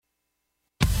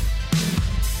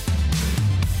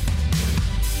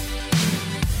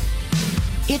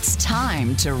It's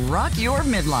time to rock your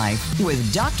midlife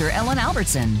with Dr. Ellen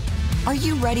Albertson. Are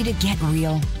you ready to get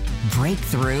real, break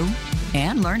through,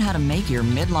 and learn how to make your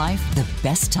midlife the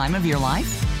best time of your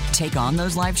life? Take on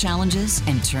those life challenges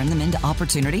and turn them into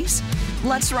opportunities?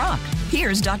 Let's rock.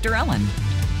 Here's Dr. Ellen.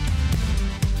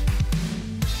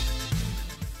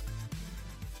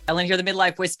 Ellen here, the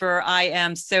Midlife Whisperer. I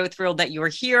am so thrilled that you're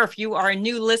here. If you are a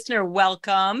new listener,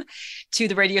 welcome to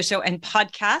the radio show and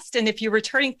podcast. And if you're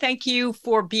returning, thank you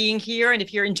for being here. And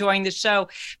if you're enjoying the show,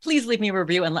 please leave me a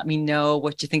review and let me know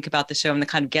what you think about the show and the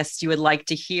kind of guests you would like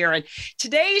to hear. And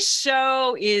today's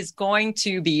show is going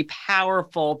to be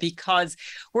powerful because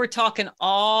we're talking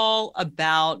all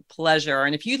about pleasure.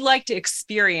 And if you'd like to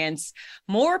experience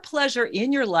more pleasure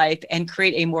in your life and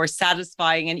create a more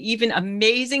satisfying and even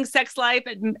amazing sex life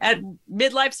at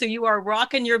midlife, so you are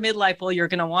rocking your midlife, well, you're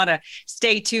going to want to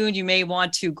stay tuned. You may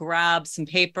want to grab some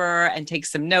paper and take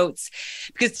some notes,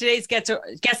 because today's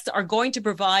guests are going to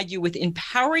provide you with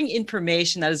empowering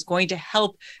information that is going to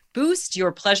help boost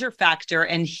your pleasure factor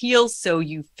and heal so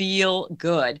you feel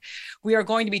good. We are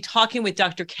going to be talking with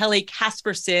Dr. Kelly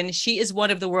Casperson. She is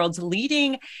one of the world's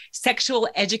leading sexual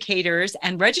educators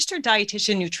and registered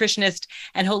dietitian, nutritionist,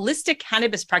 and holistic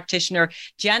cannabis practitioner,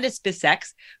 Janice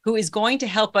Bissex, who is going to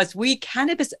help us read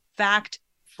cannabis fact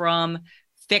from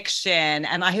fiction.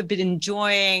 And I have been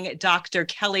enjoying Dr.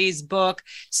 Kelly's book.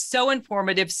 So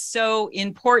informative, so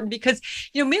important, because,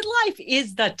 midlife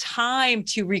is the time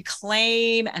to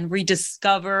reclaim and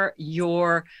rediscover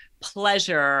your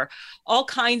pleasure, all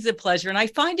kinds of pleasure. And I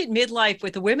find it midlife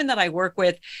with the women that I work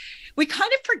with, we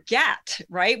kind of forget,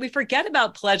 right? We forget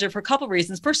about pleasure for a couple of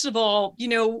reasons. First of all,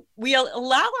 we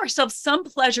allow ourselves some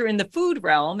pleasure in the food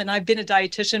realm. And I've been a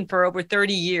dietitian for over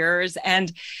 30 years.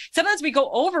 And sometimes we go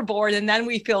overboard and then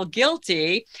we feel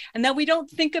guilty. And then we don't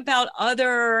think about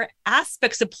other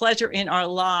aspects of pleasure in our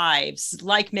lives,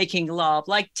 like making love,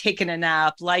 like taking a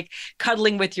nap, like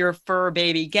cuddling with your fur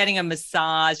baby, getting a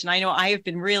massage. And I know I have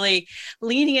been really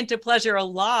leaning into pleasure a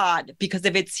lot because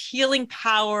of its healing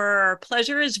power.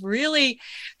 Pleasure is really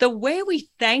the way we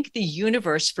thank the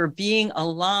universe for being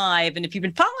alive. And if you've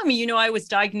been following me, I was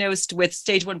diagnosed with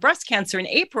stage 1 breast cancer in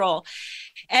April.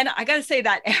 And I got to say,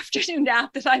 that afternoon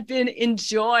nap that I've been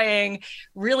enjoying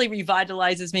really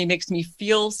revitalizes me, makes me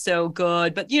feel so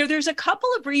good. But, there's a couple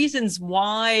of reasons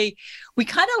why we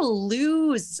kind of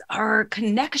lose our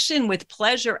connection with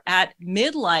pleasure at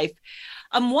midlife.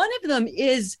 One of them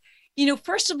is,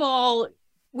 first of all,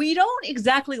 we don't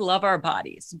exactly love our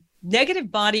bodies.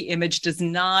 Negative body image does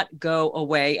not go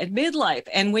away at midlife.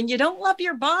 And when you don't love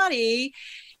your body,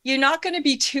 you're not going to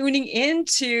be tuning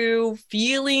into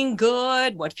feeling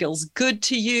good, what feels good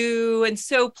to you. And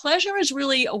so pleasure is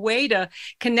really a way to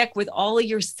connect with all of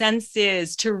your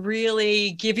senses, to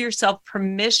really give yourself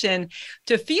permission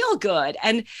to feel good.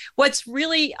 And what's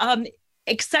really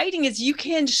exciting is you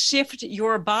can shift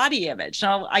your body image.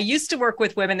 Now, I used to work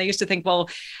with women. They used to think, well,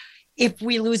 if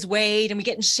we lose weight and we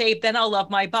get in shape, then I'll love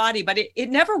my body. But it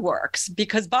never works,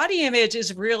 because body image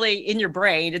is really in your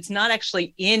brain. It's not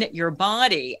actually in your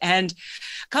body. And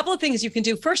a couple of things you can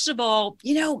do. First of all,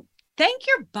 thank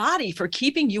your body for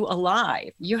keeping you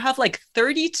alive. You have like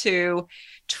 32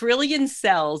 trillion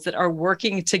cells that are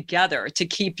working together to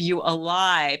keep you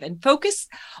alive, and focus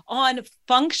on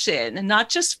function and not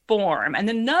just form. And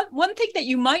then one thing that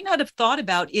you might not have thought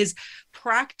about is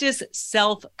practice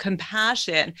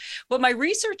self-compassion. What my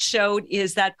research showed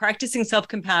is that practicing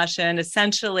self-compassion,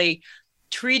 essentially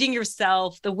treating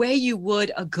yourself the way you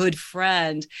would a good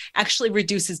friend, actually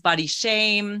reduces body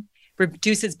shame,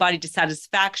 reduces body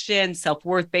dissatisfaction,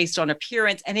 self-worth based on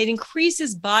appearance, and it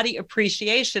increases body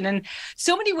appreciation. And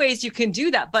so many ways you can do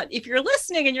that. But if you're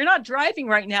listening and you're not driving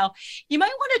right now, you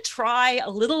might want to try a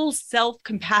little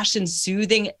self-compassion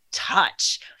soothing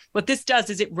touch. What this does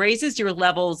is it raises your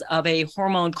levels of a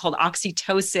hormone called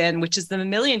oxytocin, which is the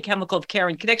mammalian chemical of care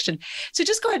and connection. So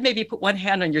just go ahead, maybe put one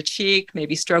hand on your cheek,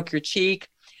 maybe stroke your cheek.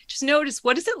 Just notice,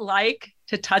 what is it like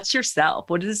to touch yourself?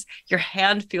 What does your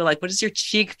hand feel like? What does your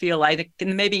cheek feel like?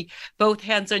 And maybe both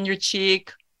hands on your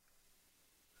cheek.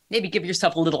 Maybe give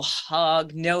yourself a little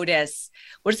hug. Notice,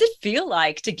 what does it feel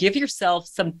like to give yourself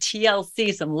some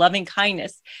TLC, some loving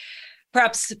kindness?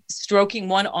 Perhaps stroking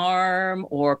one arm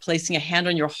or placing a hand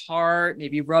on your heart,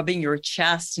 maybe rubbing your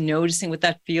chest, noticing what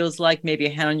that feels like, maybe a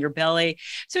hand on your belly.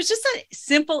 So it's just a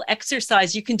simple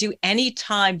exercise you can do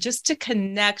anytime just to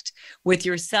connect with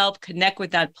yourself, connect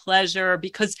with that pleasure.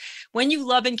 Because when you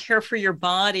love and care for your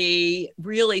body,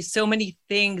 really so many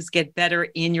things get better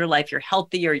in your life. You're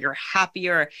healthier, you're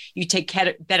happier, you take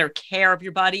better care of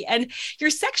your body. And your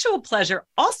sexual pleasure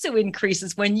also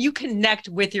increases when you connect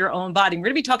with your own body. We're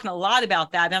going to be talking a lot lot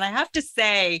about that. And I have to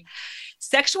say,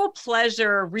 sexual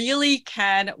pleasure really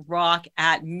can rock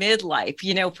at midlife.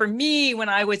 You know, for me, when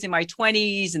I was in my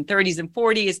 20s and 30s and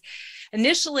 40s,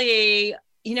 initially,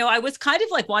 you know, I was kind of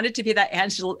like wanted to be that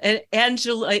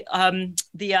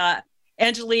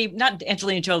not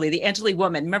Angelina Jolie, the Angelina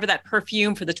woman. Remember that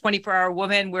perfume for the 24-hour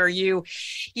woman where you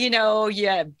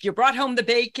brought home the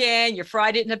bacon, you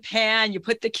fried it in a pan, you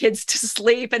put the kids to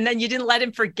sleep, and then you didn't let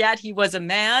him forget he was a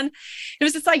man. It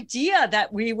was this idea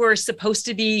that we were supposed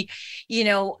to be, you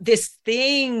know, this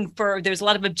thing there's a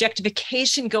lot of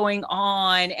objectification going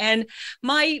on. And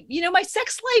my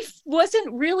sex life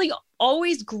wasn't really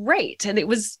always great. And it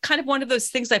was kind of one of those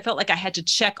things I felt like I had to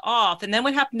check off. And then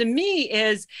what happened to me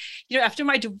is, you know, after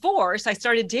my divorce, I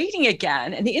started dating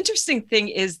again. And the interesting thing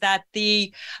is that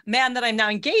the man that I'm now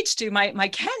engaged to, my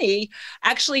Kenny,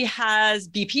 actually has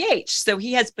BPH. So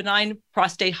he has benign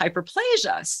prostate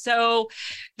hyperplasia. So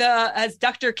as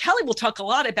Dr. Kelly will talk a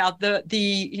lot about,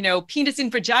 the penis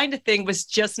in vagina thing was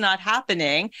just not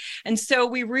happening. And so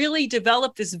we really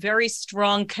developed this very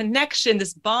strong connection,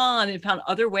 this bond, and found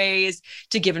other ways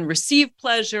to give and receive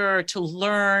pleasure, to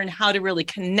learn how to really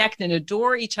connect and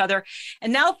adore each other.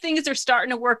 And now things are starting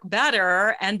to work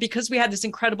better. And because we had this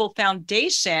incredible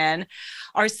foundation,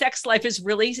 our sex life is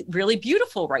really, really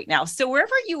beautiful right now. So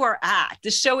wherever you are at,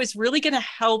 the show is really going to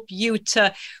help you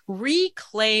to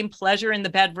reclaim pleasure in the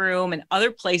bedroom and other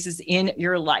places in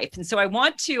your life. And so I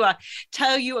want to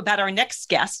tell you about our next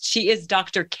guest. She is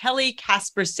Dr. Kelly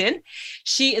Casperson.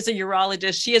 She is a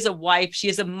urologist. She is a wife. She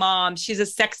is a mom. She's a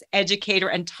sex educator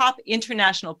and top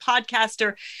international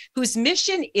podcaster whose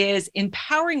mission is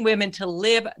empowering women to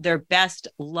live their best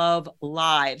love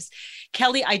lives.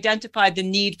 Kelly identified the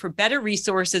need for better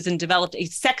resources and developed a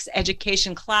sex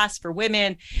education class for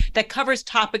women that covers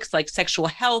topics like sexual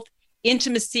health,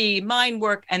 intimacy, mind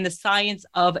work, and the science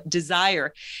of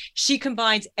desire. She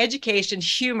combines education,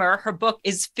 humor. Her book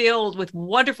is filled with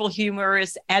wonderful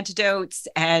humorous anecdotes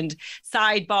and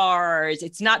sidebars.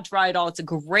 It's not dry at all. It's a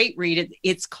great read.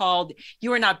 It's called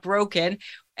You Are Not Broken.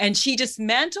 And she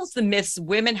dismantles the myths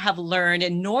women have learned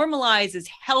and normalizes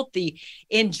healthy,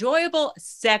 enjoyable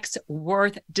sex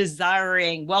worth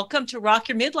desiring. Welcome to Rock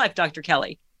Your Midlife, Dr.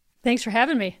 Kelly. Thanks for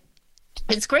having me.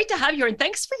 It's great to have you. And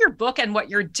thanks for your book and what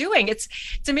you're doing. It's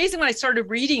amazing when I started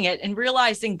reading it and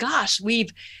realizing, gosh, we've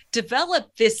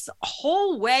developed this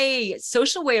whole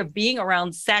social way of being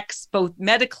around sex, both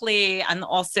medically and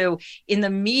also in the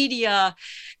media,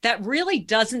 that really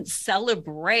doesn't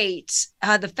celebrate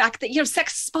the fact that, you know,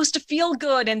 sex is supposed to feel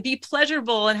good and be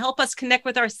pleasurable and help us connect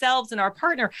with ourselves and our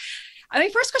partner. I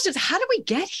mean, first question is, how do we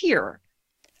get here?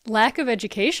 Lack of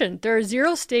education. There are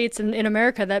 0 states in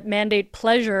America that mandate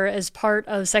pleasure as part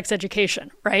of sex education,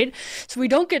 right? So we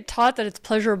don't get taught that it's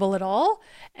pleasurable at all.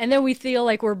 And then we feel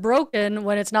like we're broken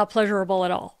when it's not pleasurable at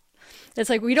all. It's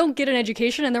like we don't get an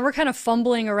education and then we're kind of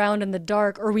fumbling around in the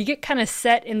dark, or we get kind of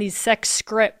set in these sex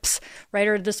scripts, right?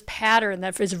 Or this pattern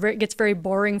that gets very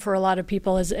boring for a lot of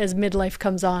people as midlife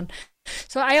comes on.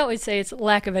 So I always say it's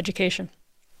lack of education.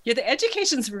 Yeah, the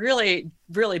education's really,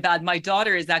 really bad. My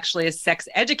daughter is actually a sex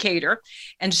educator,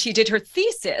 and she did her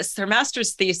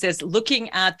master's thesis, looking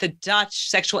at the Dutch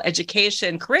sexual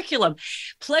education curriculum.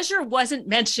 Pleasure wasn't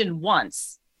mentioned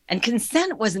once, and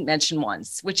consent wasn't mentioned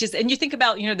once, and you think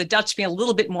about, you know, the Dutch being a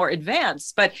little bit more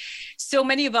advanced, but so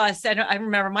many of us, and I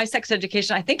remember my sex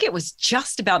education, I think it was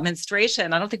just about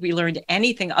menstruation. I don't think we learned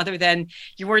anything other than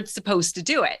you weren't supposed to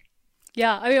do it.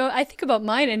 Yeah, I mean, I think about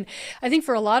mine, and I think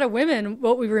for a lot of women,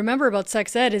 what we remember about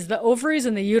sex ed is the ovaries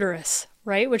and the uterus,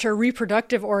 right? Which are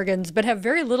reproductive organs, but have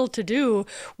very little to do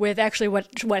with actually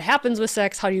what happens with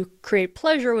sex, how do you create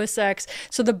pleasure with sex.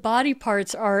 So the body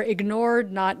parts are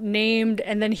ignored, not named,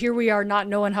 and then here we are not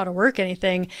knowing how to work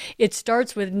anything. It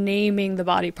starts with naming the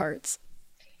body parts.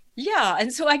 Yeah.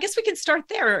 And so I guess we can start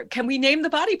there. Can we name the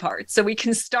body parts so we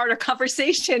can start a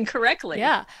conversation correctly?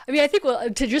 Yeah. I mean, I think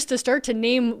to start to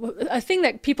name, a thing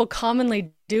that people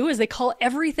commonly do is they call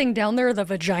everything down there the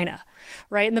vagina,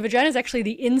 right? And the vagina is actually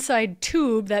the inside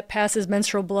tube that passes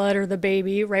menstrual blood or the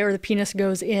baby, right? Or the penis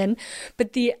goes in.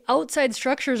 But the outside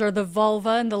structures are the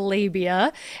vulva and the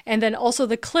labia, and then also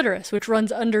the clitoris, which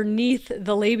runs underneath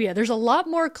the labia. There's a lot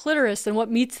more clitoris than what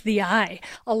meets the eye.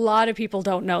 A lot of people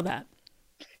don't know that.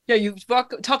 Yeah, you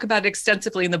talk about it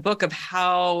extensively in the book of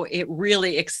how it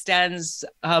really extends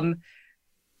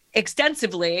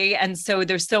extensively. And so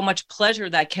there's so much pleasure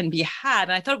that can be had.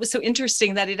 And I thought it was so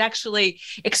interesting that it actually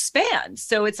expands.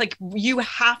 So it's like you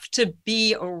have to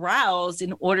be aroused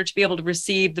in order to be able to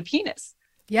receive the penis.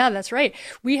 Yeah, that's right.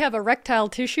 We have erectile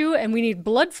tissue and we need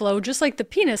blood flow, just like the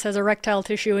penis has erectile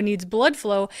tissue and needs blood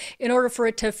flow in order for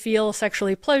it to feel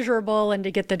sexually pleasurable and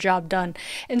to get the job done.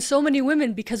 And so many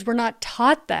women, because we're not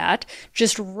taught that,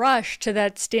 just rush to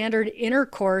that standard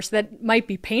intercourse that might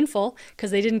be painful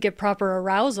because they didn't get proper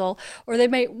arousal, or they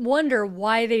might wonder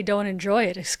why they don't enjoy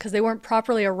it. It's because they weren't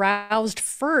properly aroused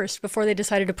first before they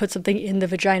decided to put something in the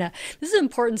vagina. This is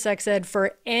important sex ed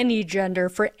for any gender,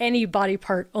 for any body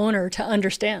part owner to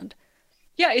understand.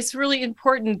 Yeah, it's really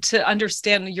important to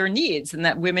understand your needs, and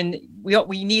that women,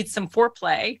 we need some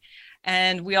foreplay,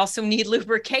 and we also need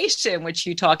lubrication, which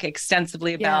you talk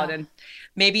extensively about, and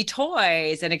maybe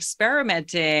toys and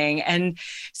experimenting. And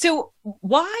so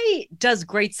why does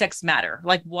great sex matter?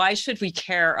 Like, why should we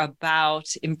care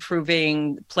about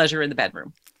improving pleasure in the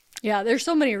bedroom? Yeah, there's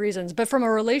so many reasons. But from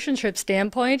a relationship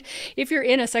standpoint, if you're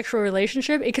in a sexual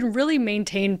relationship, it can really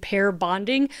maintain pair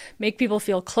bonding, make people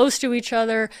feel close to each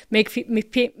other, make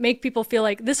people feel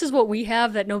like this is what we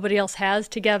have that nobody else has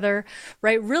together,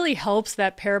 right? Really helps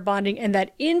that pair bonding and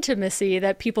that intimacy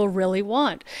that people really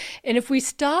want. And if we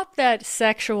stop that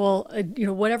sexual,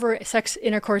 whatever sex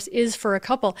intercourse is for a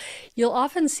couple, you'll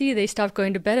often see they stop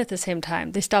going to bed at the same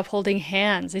time. They stop holding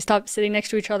hands. They stop sitting next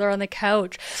to each other on the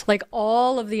couch. Like,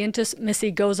 all of the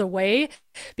intimacy goes away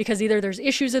because either there's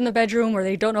issues in the bedroom or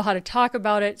they don't know how to talk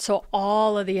about it. So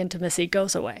all of the intimacy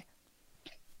goes away.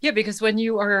 Yeah, because when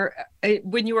you are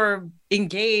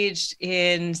engaged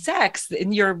in sex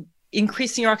and you're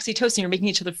increasing your oxytocin, you're making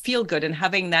each other feel good and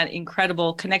having that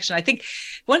incredible connection. I think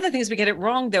one of the things we get it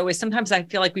wrong, though, is sometimes I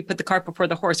feel like we put the cart before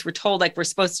the horse. We're told like we're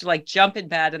supposed to like jump in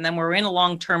bed, and then we're in a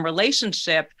long-term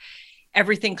relationship,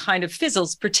 everything kind of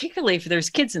fizzles, particularly if there's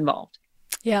kids involved.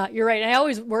 Yeah, you're right. And I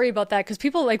always worry about that because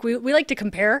people like, we like to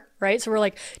compare, right? So we're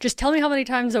like, just tell me how many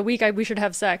times a week we should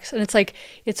have sex. And it's like,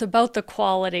 it's about the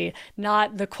quality,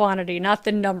 not the quantity, not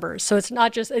the numbers. So it's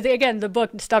not just, again, the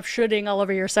book, Stop Shooting All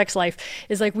Over Your Sex Life,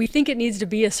 is like, we think it needs to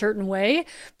be a certain way,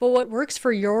 but what works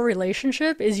for your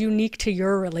relationship is unique to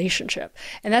your relationship.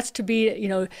 And that's to be,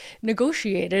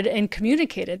 negotiated and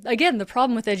communicated. Again, the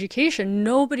problem with education,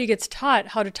 nobody gets taught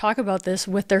how to talk about this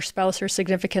with their spouse or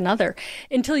significant other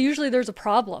until usually there's a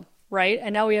problem, right?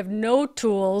 And now we have no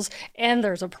tools and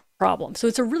there's a problem. So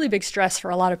it's a really big stress for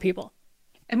a lot of people.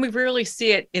 And we rarely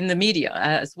see it in the media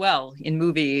as well, in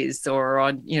movies or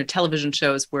on, television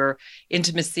shows where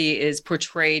intimacy is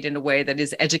portrayed in a way that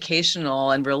is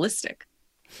educational and realistic.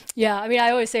 Yeah, I mean,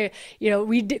 I always say,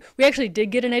 we actually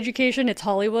did get an education. It's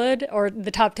Hollywood or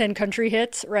the top 10 country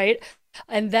hits, right?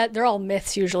 And that they're all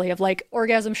myths usually of like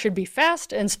orgasm should be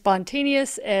fast and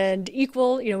spontaneous and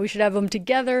equal. We should have them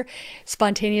together.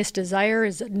 Spontaneous desire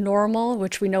is normal,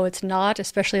 which we know it's not,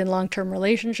 especially in long-term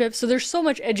relationships. So there's so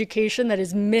much education that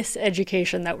is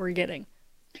miseducation that we're getting.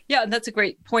 Yeah, and that's a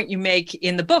great point you make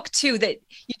in the book, too, that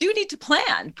you do need to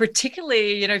plan,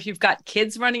 particularly, if you've got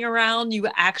kids running around, we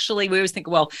always think,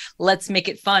 well, let's make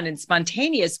it fun and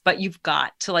spontaneous, but you've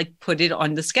got to like put it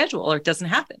on the schedule or it doesn't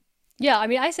happen. Yeah, I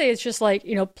mean, I say it's just like,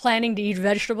 planning to eat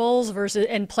vegetables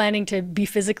and planning to be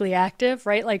physically active,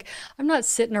 right? Like, I'm not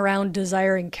sitting around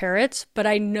desiring carrots, but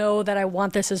I know that I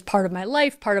want this as part of my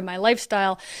life, part of my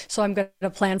lifestyle. So I'm going to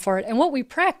plan for it. And what we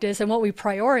practice and what we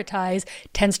prioritize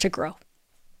tends to grow.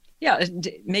 Yeah,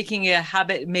 making it a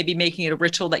habit, maybe making it a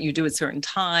ritual that you do at certain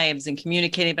times and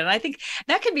communicating. But I think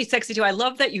that can be sexy too. I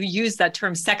love that you use that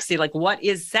term sexy, like what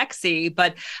is sexy?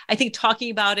 But I think talking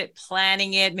about it,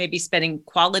 planning it, maybe spending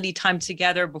quality time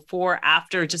together before,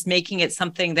 after, just making it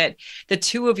something that the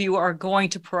two of you are going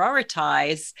to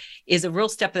prioritize is a real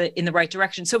step in the right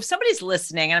direction. So if somebody's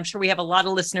listening, and I'm sure we have a lot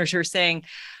of listeners who are saying,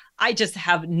 I just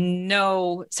have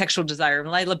no sexual desire.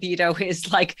 My libido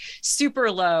is like super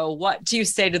low. What do you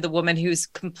say to the woman who's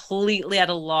completely at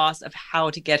a loss of how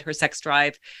to get her sex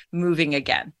drive moving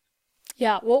again?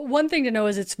 Yeah, well, one thing to know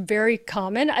is it's very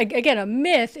common. Again, a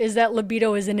myth is that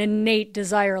libido is an innate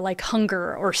desire like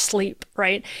hunger or sleep,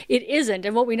 right? It isn't.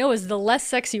 And what we know is the less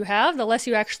sex you have, the less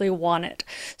you actually want it.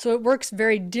 So it works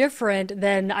very different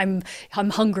than I'm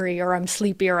hungry or I'm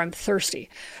sleepy or I'm thirsty,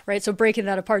 right? So breaking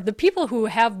that apart, the people who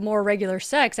have more regular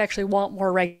sex actually want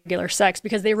more regular sex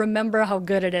because they remember how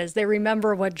good it is. They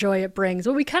remember what joy it brings.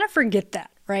 But we kind of forget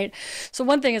that. Right. So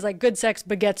one thing is like good sex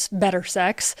begets better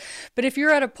sex. But if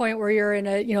you're at a point where you're in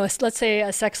let's say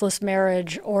a sexless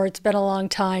marriage, or it's been a long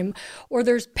time, or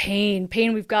there's pain,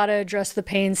 we've got to address the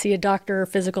pain, see a doctor or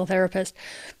physical therapist,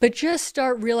 but just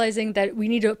start realizing that we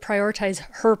need to prioritize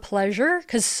her pleasure,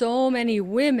 because so many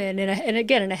women and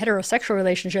again, in a heterosexual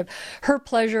relationship, her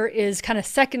pleasure is kind of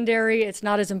secondary. It's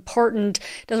not as important.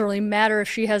 It doesn't really matter if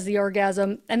she has the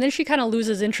orgasm. And then she kind of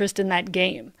loses interest in that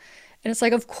game. And it's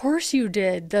like, of course you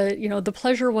did. The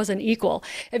pleasure wasn't equal.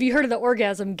 Have you heard of the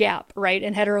orgasm gap, right,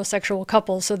 in heterosexual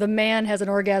couples? So the man has an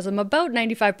orgasm about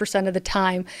 95% of the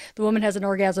time. The woman has an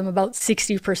orgasm about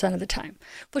 60% of the time.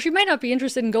 Well, she might not be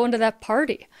interested in going to that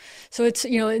party. So it's,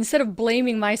 instead of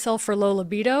blaming myself for low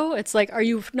libido, it's like,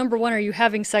 number one, are you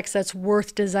having sex that's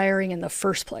worth desiring in the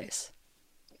first place?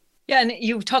 Yeah. And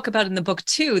you talk about in the book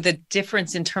too, the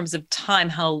difference in terms of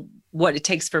time, what it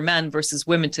takes for men versus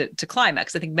women to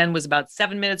climax. I think men was about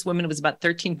 7 minutes, women was about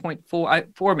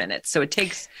 13.4 minutes. So it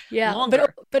takes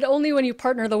longer. But only when you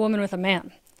partner the woman with a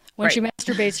man. When she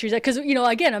masturbates, she's like, because,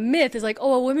 again, a myth is like,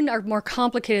 oh, women are more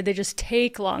complicated. They just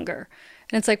take longer.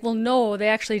 And it's like, well, no, they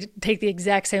actually take the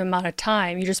exact same amount of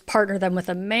time. You just partner them with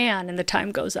a man and the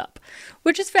time goes up,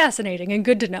 which is fascinating and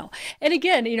good to know. And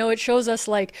again, it shows us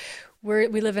like,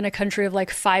 we live in a country of like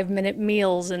 5-minute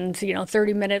meals and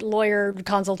 30-minute lawyer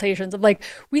consultations. Of like,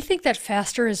 we think that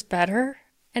faster is better.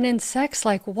 And in sex,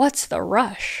 like, what's the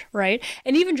rush, right?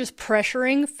 And even just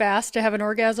pressuring fast to have an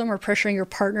orgasm or pressuring your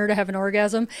partner to have an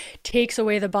orgasm takes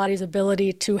away the body's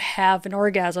ability to have an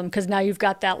orgasm, because now you've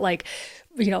got that like,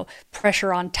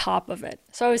 pressure on top of it.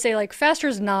 So I would say like faster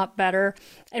is not better,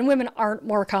 and women aren't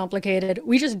more complicated.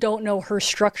 We just don't know her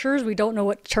structures. We don't know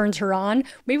what turns her on.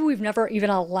 Maybe we've never even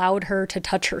allowed her to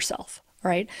touch herself,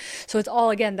 right? So it's all,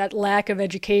 again, that lack of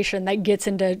education that gets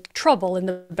into trouble in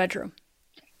the bedroom.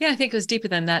 Yeah, I think it goes deeper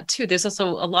than that too. There's also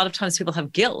a lot of times people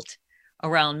have guilt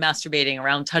around masturbating,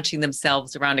 around touching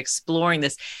themselves, around exploring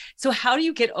this. So how do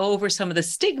you get over some of the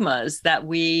stigmas that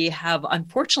we have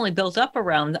unfortunately built up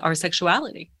around our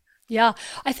sexuality? Yeah,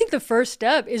 I think the first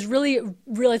step is really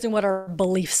realizing what our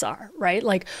beliefs are, right?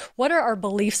 Like, what are our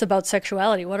beliefs about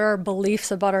sexuality? What are our beliefs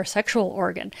about our sexual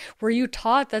organ? Were you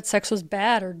taught that sex was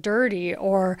bad or dirty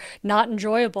or not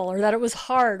enjoyable, or that it was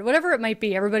hard? Whatever it might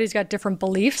be, everybody's got different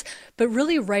beliefs, but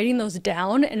really writing those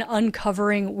down and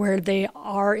uncovering where they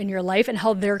are in your life and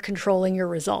how they're controlling your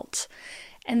results.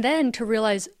 And then to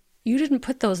realize, you didn't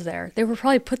put those there. They were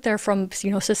probably put there from,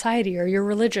 society or your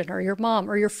religion or your mom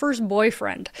or your first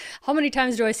boyfriend. How many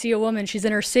times do I see a woman, she's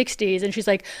in her 60s and she's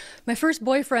like, my first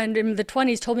boyfriend in the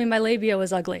 20s told me my labia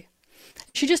was ugly.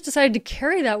 She just decided to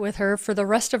carry that with her for the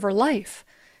rest of her life.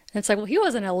 And it's like, well, he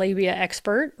wasn't a labia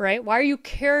expert, right? Why are you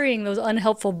carrying those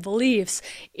unhelpful beliefs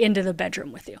into the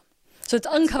bedroom with you? So it's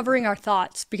uncovering our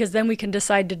thoughts, because then we can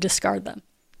decide to discard them.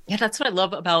 Yeah, that's what I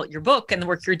love about your book and the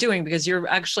work you're doing, because you're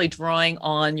actually drawing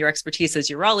on your expertise as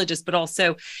a urologist, but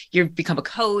also you've become a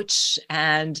coach,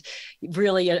 and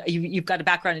really you've got a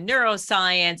background in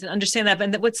neuroscience and understand that.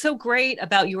 And what's so great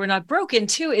about You Are Not Broken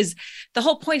too is the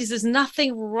whole point is there's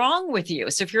nothing wrong with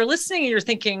you. So if you're listening and you're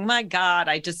thinking, my God,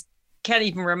 I just can't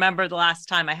even remember the last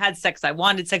time I had sex, I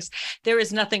wanted sex, there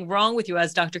is nothing wrong with you.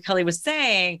 As Dr. Kelly was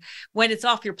saying, when it's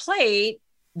off your plate,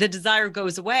 the desire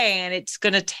goes away, and it's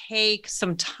going to take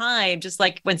some time. Just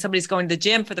like when somebody's going to the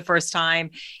gym for the first time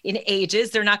in ages,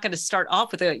 they're not going to start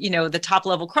off with the top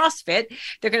level CrossFit.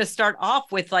 They're going to start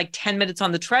off with like 10 minutes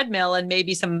on the treadmill and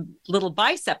maybe some little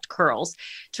bicep curls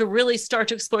to really start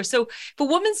to explore. So if a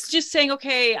woman's just saying,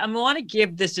 okay, I want to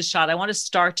give this a shot, I want to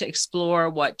start to explore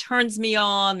what turns me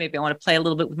on, maybe I want to play a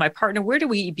little bit with my partner, where do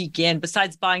we begin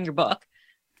besides buying your book?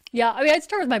 Yeah, I mean, I'd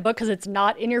start with my book because it's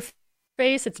not in your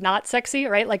face. It's not sexy,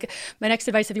 right? Like, my next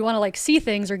advice, if you want to like see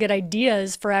things or get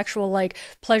ideas for actual like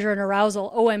pleasure and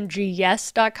arousal,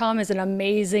 omgyes.com is an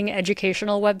amazing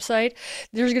educational website.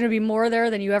 There's going to be more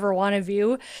there than you ever want to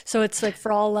view. So it's like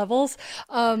for all levels.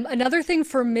 Another thing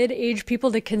for mid-age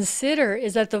people to consider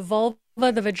is that the vulva,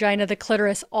 the vagina, the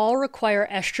clitoris all require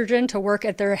estrogen to work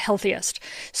at their healthiest.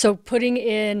 So putting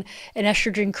in an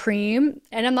estrogen cream,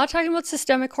 and I'm not talking about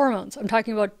systemic hormones, I'm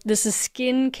talking about this is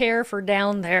skin care for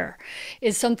down there,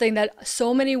 is something that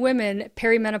so many women,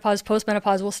 perimenopause,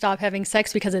 postmenopause, will stop having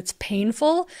sex because it's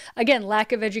painful. Again,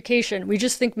 lack of education. We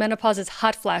just think menopause is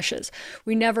hot flashes.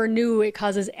 We never knew it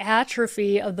causes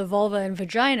atrophy of the vulva and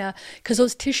vagina because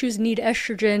those tissues need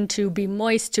estrogen to be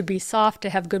moist, to be soft, to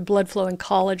have good blood flow and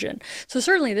collagen. So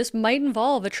certainly this might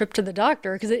involve a trip to the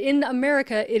doctor, because in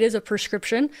America, it is a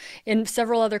prescription. In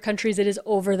several other countries, it is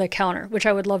over the counter, which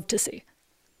I would love to see.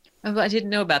 Oh, I didn't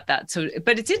know about that. So,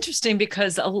 but it's interesting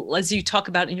because as you talk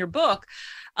about in your book,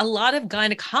 a lot of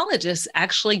gynecologists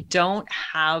actually don't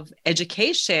have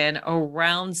education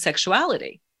around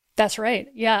sexuality. That's right.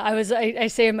 Yeah, I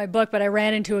say in my book, but I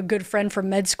ran into a good friend from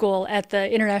med school at the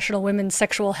International Women's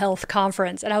Sexual Health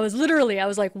Conference. And I was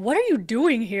like, what are you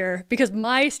doing here? Because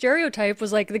my stereotype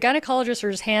was like, the gynecologists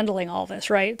are just handling all this,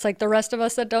 right? It's like the rest of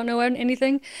us that don't know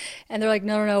anything. And they're like,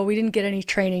 no, no, no, we didn't get any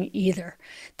training either.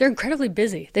 They're incredibly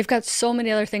busy. They've got so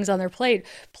many other things on their plate.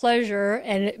 Pleasure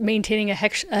and maintaining a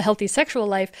healthy sexual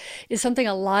life is something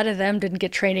a lot of them didn't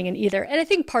get training in either. And I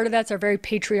think part of that's our very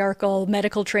patriarchal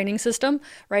medical training system,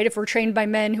 right? If we're trained by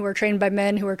men who are trained by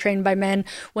men who are trained by men,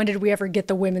 when did we ever get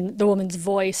the woman's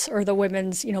voice or the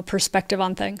women's, perspective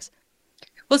on things?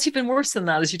 Well, it's even worse than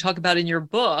that, as you talk about in your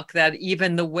book, that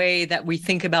even the way that we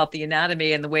think about the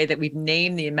anatomy and the way that we've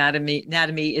named the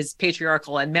anatomy is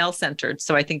patriarchal and male-centered.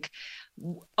 So I think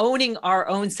owning our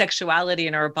own sexuality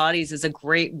and our bodies is a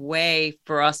great way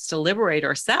for us to liberate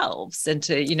ourselves and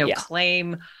to,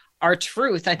 claim our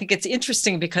truth. I think it's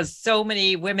interesting because so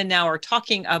many women now are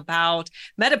talking about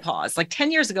menopause. Like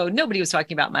 10 years ago, nobody was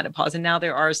talking about menopause. And now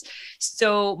there are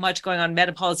so much going on.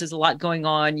 Menopause, there's a lot going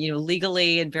on,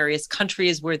 legally in various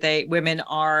countries where women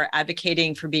are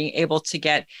advocating for being able to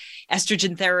get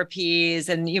estrogen therapies.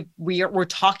 And we're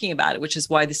talking about it, which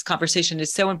is why this conversation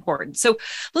is so important. So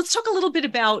let's talk a little bit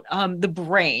about the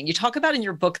brain. You talk about in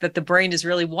your book that the brain is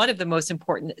really one of the most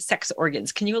important sex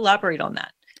organs. Can you elaborate on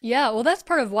that? Yeah, well, that's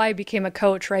part of why I became a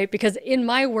coach, right? Because in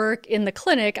my work in the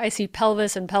clinic, I see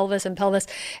pelvis and pelvis and pelvis,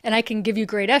 and I can give you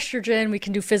great estrogen. We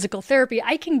can do physical therapy.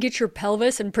 I can get your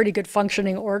pelvis in pretty good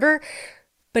functioning order.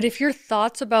 But if your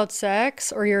thoughts about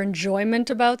sex or your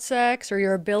enjoyment about sex or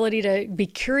your ability to be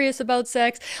curious about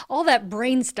sex, all that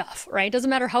brain stuff, right? Doesn't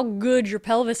matter how good your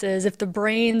pelvis is, if the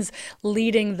brain's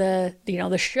leading the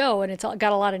show and it's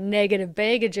got a lot of negative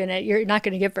baggage in it, you're not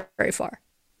going to get very far.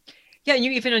 Yeah,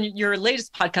 you even on your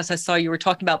latest podcast, I saw you were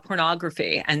talking about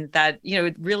pornography and that,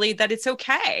 really that it's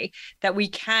okay that we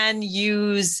can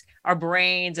use our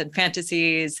brains and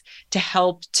fantasies to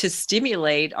help to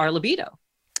stimulate our libido.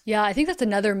 Yeah, I think that's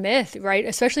another myth, right?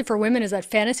 Especially for women, is that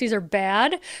fantasies are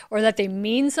bad or that they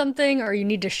mean something or you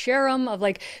need to share them. Of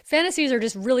like, fantasies are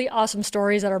just really awesome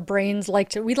stories that our brains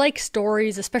we like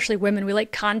stories, especially women. We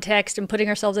like context and putting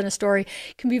ourselves in a story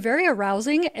can be very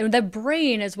arousing. And the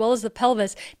brain, as well as the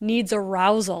pelvis, needs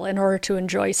arousal in order to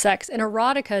enjoy sex. And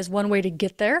erotica is one way to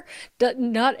get there.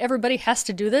 Not everybody has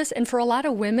to do this. And for a lot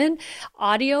of women,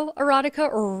 audio erotica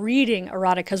or reading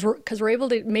erotica, because we're able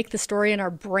to make the story in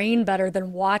our brain better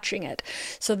than watching it.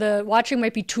 So the watching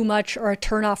might be too much or a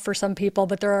turnoff for some people,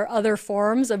 but there are other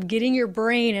forms of getting your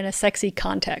brain in a sexy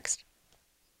context.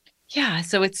 Yeah.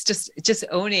 So it's just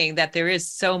owning that there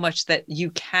is so much that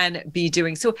you can be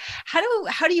doing. So how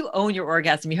do you own your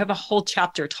orgasm? You have a whole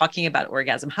chapter talking about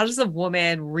orgasm. How does a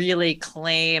woman really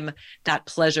claim that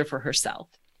pleasure for herself?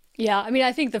 Yeah, I mean,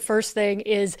 I think the first thing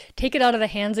is take it out of the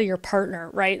hands of your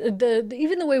partner, right?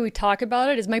 Even the way we talk about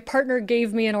it is my partner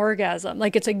gave me an orgasm.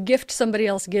 Like it's a gift somebody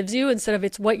else gives you instead of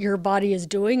it's what your body is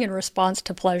doing in response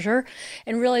to pleasure,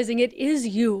 and realizing it is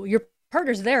you. Your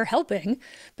partner's there helping,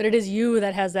 but it is you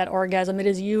that has that orgasm. It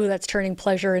is you that's turning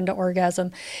pleasure into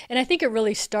orgasm. And I think it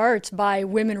really starts by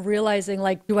women realizing,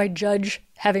 like, do I judge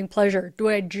having pleasure? Do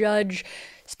I judge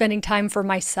spending time for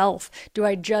myself? Do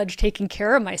I judge taking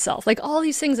care of myself? Like all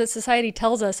these things that society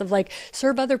tells us of like,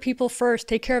 serve other people first,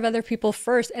 take care of other people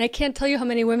first. And I can't tell you how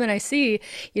many women I see,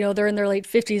 they're in their late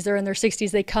 50s, they're in their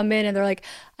 60s, they come in and they're like,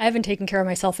 I haven't taken care of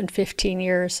myself in 15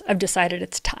 years. I've decided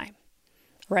it's time.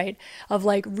 Right? Of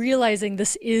like realizing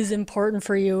this is important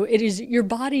for you. It is your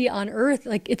body on earth.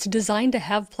 Like it's designed to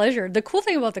have pleasure. The cool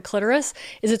thing about the clitoris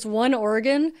is it's one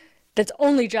organ that's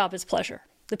only job is pleasure.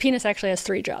 The penis actually has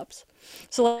 3 jobs.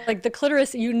 So like the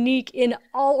clitoris, unique in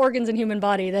all organs in human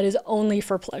body, that is only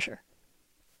for pleasure.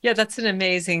 Yeah, that's an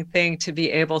amazing thing to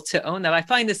be able to own that. I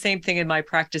find the same thing in my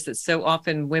practice that so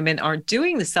often women aren't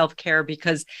doing the self-care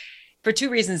because for 2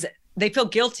 reasons. They feel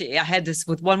guilty. I had this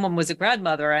with one woman was a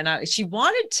grandmother and she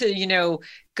wanted to,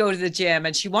 go to the gym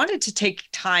and she wanted to take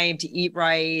time to eat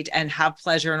right and have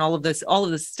pleasure and all of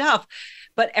this stuff.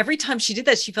 But every time she did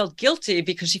that, she felt guilty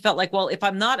because she felt like, well, if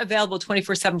I'm not available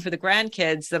 24/7 for the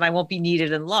grandkids, then I won't be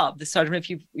needed and loved. So I don't know if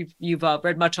you've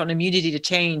read much on immunity to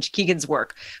change, Keegan's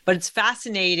work, but it's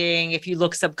fascinating if you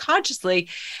look subconsciously.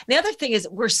 And the other thing is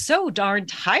we're so darn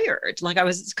tired. Like I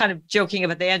was kind of joking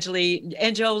about the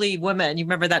Anjoli woman. You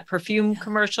remember that perfume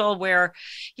commercial where,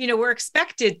 we're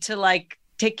expected to like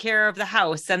take care of the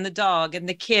house and the dog and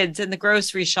the kids and the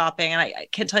grocery shopping. And I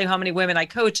can't tell you how many women I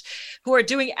coach who are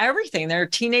doing everything. Their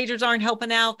teenagers aren't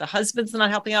helping out. The husband's not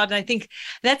helping out. And I think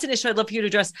that's an issue I'd love for you to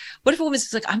address. What if a woman's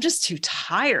just like, I'm just too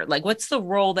tired? Like, what's the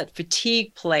role that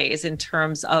fatigue plays in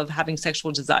terms of having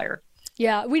sexual desire?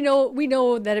 Yeah, we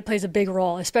know that it plays a big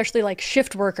role, especially like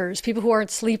shift workers, people who aren't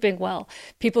sleeping well,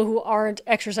 people who aren't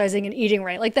exercising and eating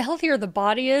right. Like the healthier the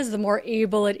body is, the more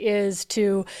able it is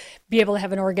to be able to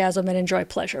have an orgasm and enjoy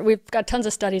pleasure. We've got tons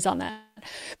of studies on that.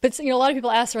 But a lot of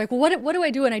people ask, they're like, well, what do I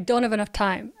do when I don't have enough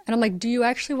time? And I'm like, do you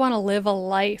actually want to live a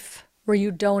life where you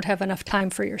don't have enough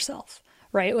time for yourself?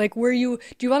 Right? Like do you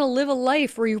want to live a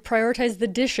life where you prioritize the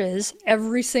dishes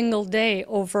every single day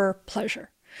over pleasure?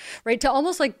 Right? To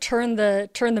almost like turn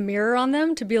the mirror on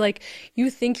them, to be like, you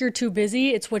think you're too busy,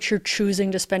 it's what you're choosing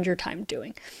to spend your time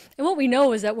doing. And what we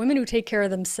know is that women who take care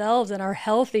of themselves and are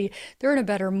healthy, they're in a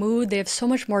better mood. They have so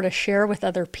much more to share with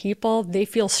other people. They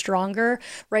feel stronger,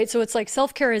 right? So it's like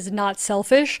self-care is not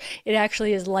selfish. It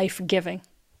actually is life-giving.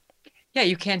 Yeah,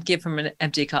 you can't give from an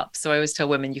empty cup. So I always tell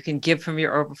women, you can give from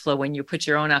your overflow. When you put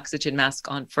your own oxygen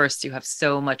mask on first, you have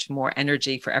so much more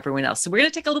energy for everyone else. So we're going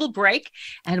to take a little break,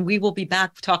 and we will be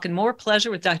back talking more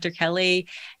pleasure with Dr. Kelly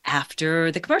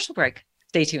after the commercial break.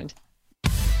 Stay tuned.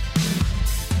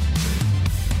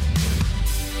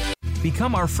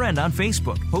 Become our friend on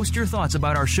Facebook. Post your thoughts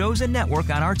about our shows and network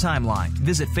on our timeline.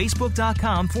 Visit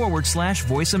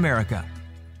facebook.com/Voice America.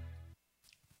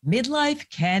 Midlife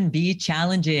can be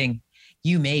challenging.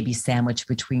 You may be sandwiched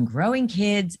between growing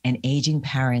kids and aging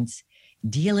parents,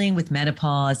 dealing with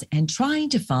menopause and trying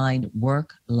to find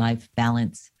work-life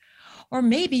balance. Or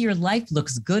maybe your life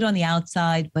looks good on the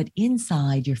outside, but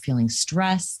inside you're feeling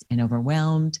stressed and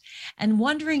overwhelmed and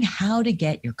wondering how to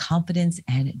get your confidence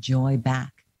and joy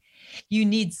back. You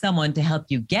need someone to help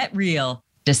you get real,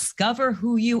 discover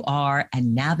who you are,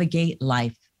 and navigate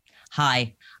life.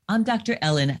 Hi, I'm Dr.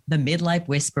 Ellen, the Midlife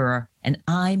Whisperer, and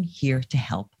I'm here to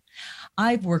help.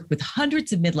 I've worked with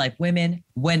hundreds of midlife women,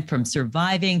 went from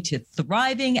surviving to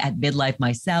thriving at midlife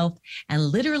myself, and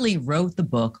literally wrote the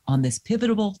book on this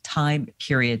pivotal time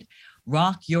period,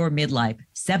 Rock Your Midlife,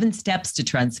 7 Steps to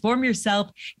Transform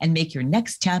Yourself and Make Your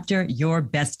Next Chapter Your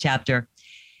Best Chapter.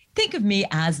 Think of me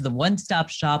as the one-stop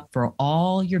shop for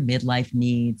all your midlife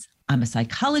needs. I'm a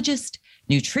psychologist,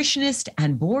 nutritionist,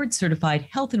 and board-certified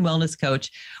health and wellness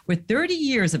coach with 30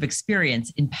 years of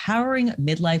experience empowering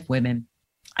midlife women.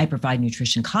 I provide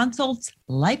nutrition consults,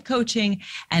 life coaching,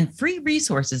 and free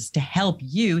resources to help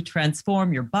you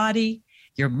transform your body,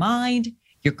 your mind,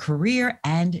 your career,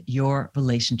 and your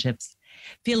relationships.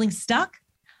 Feeling stuck?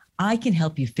 I can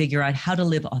help you figure out how to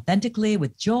live authentically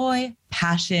with joy,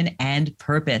 passion, and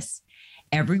purpose.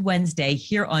 Every Wednesday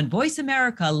here on Voice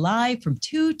America, live from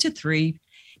 2 to 3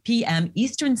 p.m.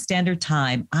 Eastern Standard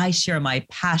Time, I share my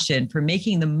passion for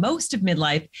making the most of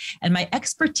midlife and my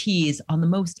expertise on the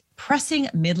most pressing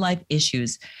midlife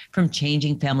issues, from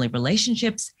changing family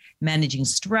relationships, managing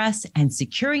stress, and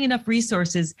securing enough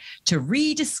resources to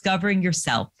rediscovering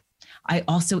yourself. I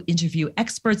also interview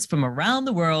experts from around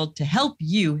the world to help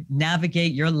you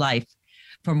navigate your life.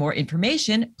 For more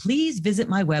information, please visit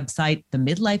my website,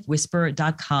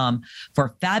 themidlifewhisperer.com,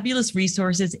 for fabulous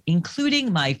resources,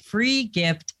 including my free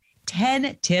gift,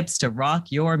 10 Tips to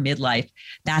Rock Your Midlife.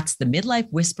 That's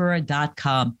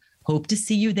themidlifewhisperer.com. Hope to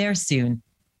see you there soon.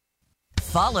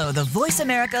 Follow the Voice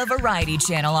America Variety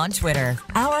channel on Twitter.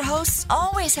 Our hosts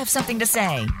always have something to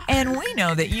say, and we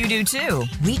know that you do too.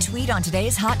 We tweet on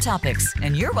today's hot topics,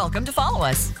 and you're welcome to follow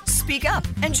us. Speak up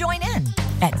and join in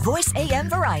at Voice AM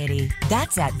Variety.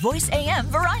 That's at Voice AM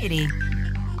Variety.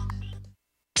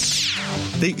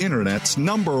 The Internet's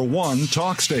 #1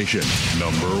 talk station.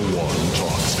 #1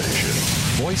 talk station.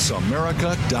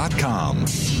 VoiceAmerica.com.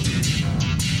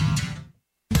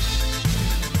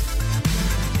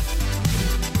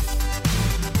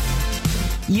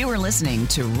 You are listening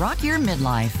to Rock Your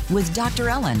Midlife with Dr.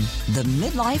 Ellen, the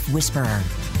Midlife Whisperer.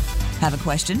 Have a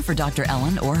question for Dr.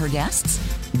 Ellen or her guests?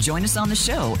 Join us on the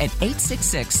show at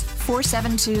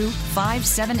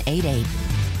 866-472-5788.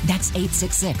 That's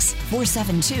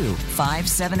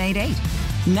 866-472-5788.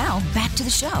 Now back to the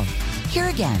show. Here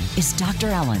again is Dr.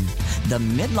 Ellen, the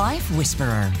Midlife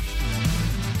Whisperer.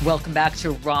 Welcome back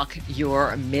to Rock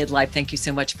Your Midlife. Thank you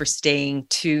so much for staying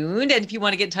tuned. And if you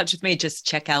want to get in touch with me, just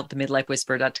check out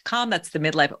themidlifewhisperer.com. That's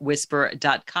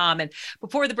themidlifewhisperer.com. And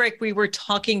before the break, we were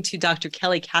talking to Dr.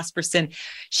 Kelly Casperson.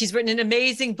 She's written an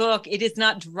amazing book. It is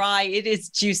not dry. It is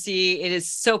juicy. It is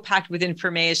so packed with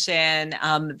information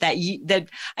that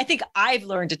I think I've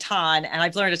learned a ton. And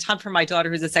I've learned a ton from my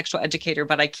daughter, who's a sexual educator,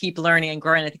 but I keep learning and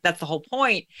growing. I think that's the whole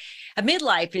point. A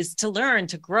midlife is to learn,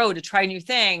 to grow, to try new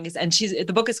things. And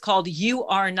the book is called You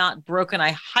Are Not Broken.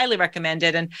 I highly recommend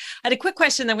it. And I had a quick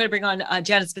question. I'm going to bring on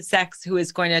Janice Bissex, who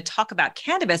is going to talk about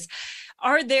cannabis.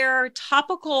 Are there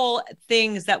topical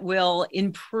things that will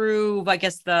improve, I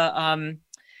guess, the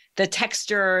the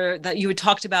texture that you had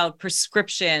talked about,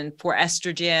 prescription for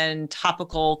estrogen,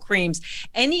 topical creams,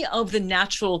 any of the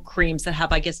natural creams that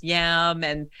have, I guess, yam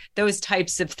and those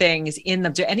types of things in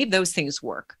them, do any of those things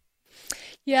work?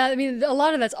 Yeah, I mean, a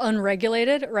lot of that's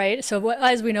unregulated, right? So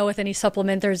as we know with any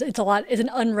supplement, it's an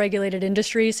unregulated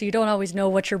industry. So you don't always know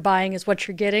what you're buying is what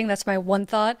you're getting. That's my one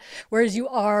thought. Whereas you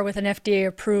are with an FDA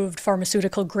approved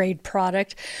pharmaceutical grade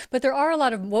product. But there are a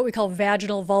lot of what we call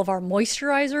vaginal vulvar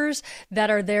moisturizers that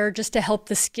are there just to help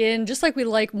the skin, just like we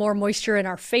like more moisture in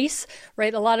our face,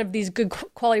 right? A lot of these good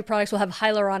quality products will have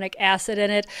hyaluronic acid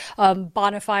in it.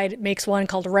 Bonafide makes one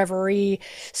called Reverie.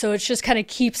 So it just kind of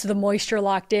keeps the moisture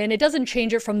locked in. It doesn't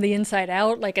change it from the inside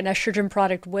out like an estrogen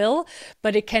product will,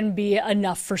 but it can be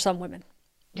enough for some women.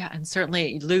 Yeah, and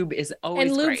certainly lube is always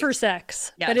and lube great. For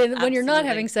sex. Yeah, but when you're not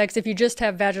having sex, if you just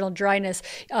have vaginal dryness,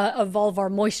 a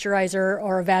vulvar moisturizer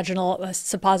or a vaginal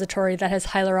suppository that has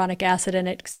hyaluronic acid in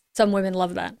it, some women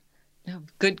love that. Oh,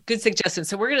 good suggestion.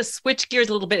 So we're going to switch gears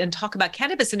a little bit and talk about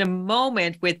cannabis in a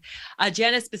moment with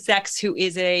Janice Bissex, who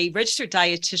is a registered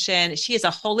dietitian. She is a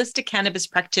holistic cannabis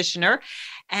practitioner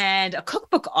and a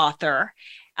cookbook author.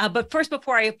 But first,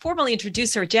 before I formally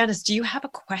introduce her, Janice, do you have a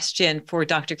question for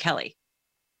Dr. Kelly?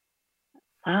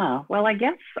 Well, I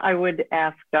guess I would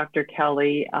ask Dr.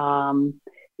 Kelly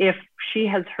if she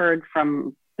has heard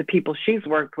from the people she's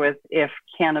worked with if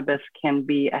cannabis can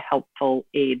be a helpful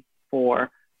aid for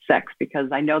sex, because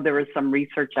I know there is some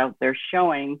research out there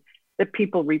showing that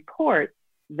people report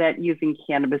that using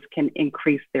cannabis can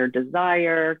increase their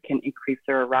desire, can increase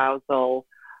their arousal.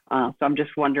 So I'm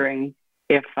just wondering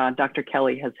if Dr.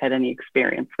 Kelly has had any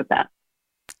experience with that.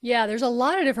 Yeah, there's a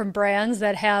lot of different brands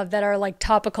that are like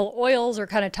topical oils or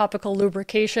kind of topical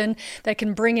lubrication that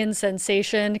can bring in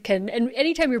sensation. And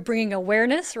anytime you're bringing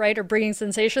awareness, right, or bringing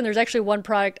sensation, there's actually one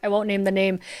product, I won't name the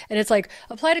name, and it's like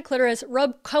apply to clitoris,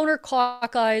 rub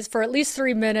counterclockwise for at least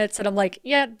 3 minutes. And I'm like,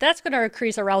 yeah, that's going to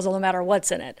increase arousal no matter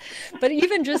what's in it. But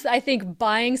even just, I think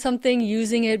buying something,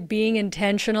 using it, being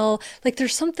intentional, like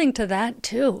there's something to that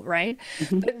too, right?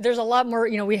 Mm-hmm. But there's a lot more,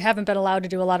 we haven't been allowed to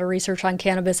do a lot of research on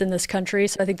cannabis in this country.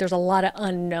 So I think there's a lot of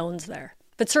unknowns there.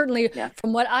 But certainly,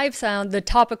 From what I've found, the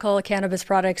topical cannabis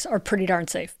products are pretty darn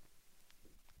safe.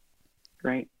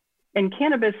 Great. And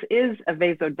cannabis is a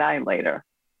vasodilator.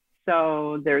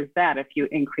 So there's that. If you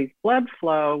increase blood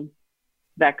flow,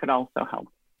 that could also help.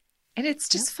 And it's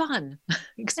just fun,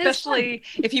 especially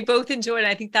if you both enjoy it.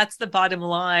 I think that's the bottom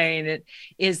line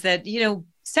is that,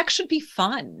 sex should be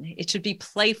fun. It should be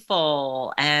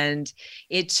playful, and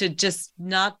it should just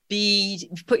not be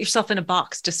put yourself in a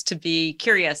box, just to be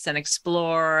curious and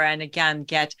explore. And again,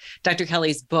 get Dr.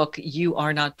 Kelly's book, You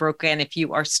Are Not Broken. If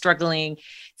you are struggling,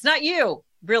 it's not you.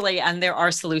 Really, and there are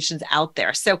solutions out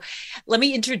there. So let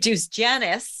me introduce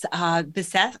Janice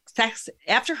Bissex.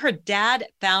 After her dad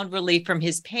found relief from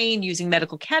his pain using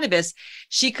medical cannabis,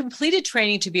 she completed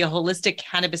training to be a holistic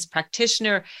cannabis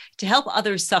practitioner to help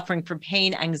others suffering from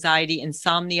pain, anxiety,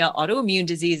 insomnia, autoimmune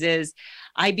diseases,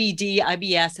 IBD,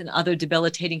 IBS, and other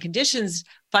debilitating conditions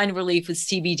find relief with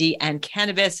CBD and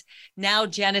cannabis. Now,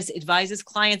 Janice advises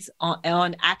clients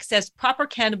on access proper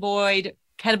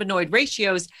cannabinoid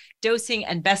ratios, dosing,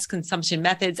 and best consumption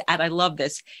methods. And I love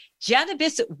this.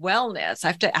 Cannabis Wellness. I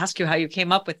have to ask you how you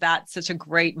came up with that. Such a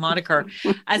great moniker.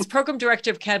 As Program Director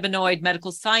of Cannabinoid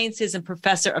Medical Sciences and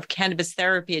Professor of Cannabis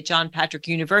Therapy at John Patrick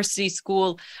University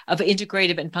School of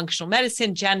Integrative and Functional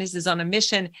Medicine, Janice is on a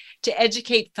mission to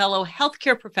educate fellow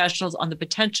healthcare professionals on the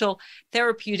potential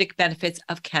therapeutic benefits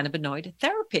of cannabinoid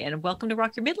therapy. And welcome to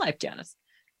Rock Your Midlife, Janice.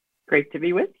 Great to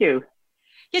be with you.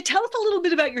 Yeah, tell us a little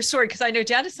bit about your story, because I know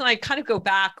Janice and I kind of go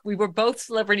back. We were both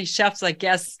celebrity chefs, I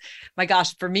guess. My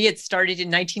gosh, for me, it started in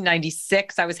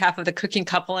 1996. I was half of the cooking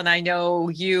couple, and I know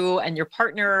you and your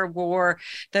partner were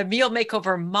the meal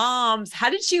makeover moms. How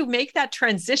did you make that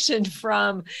transition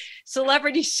from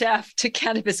celebrity chef to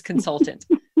cannabis consultant?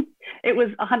 It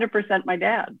was 100% my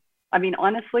dad. I mean,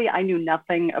 honestly, I knew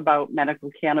nothing about medical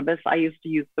cannabis. I used to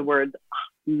use the word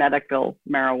medical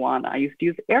marijuana. I used to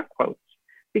use air quotes,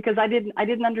 because I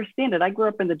didn't understand it. I grew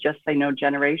up in the just say no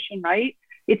generation, right?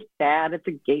 It's bad, it's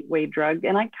a gateway drug.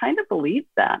 And I kind of believed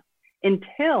that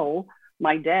until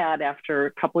my dad, after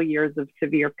a couple of years of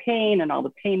severe pain and all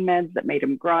the pain meds that made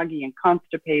him groggy and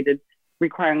constipated,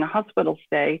 requiring a hospital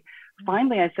stay,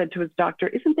 finally I said to his doctor,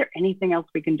 isn't there anything else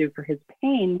we can do for his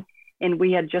pain? And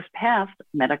we had just passed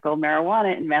medical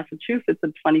marijuana in Massachusetts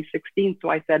in 2016. So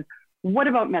I said, what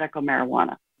about medical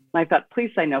marijuana? And I thought,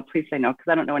 please say no, because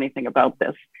I don't know anything about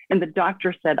this. And the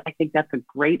doctor said, I think that's a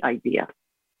great idea.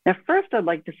 Now, first, I'd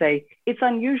like to say it's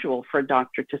unusual for a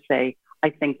doctor to say, I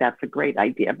think that's a great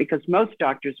idea, because most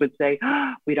doctors would say,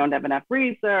 oh, we don't have enough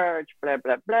research, blah,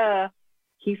 blah, blah.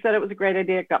 He said it was a great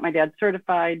idea, got my dad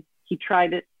certified. He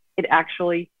tried it. It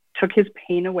actually took his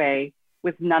pain away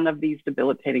with none of these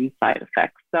debilitating side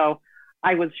effects. So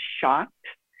I was shocked,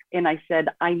 and I said,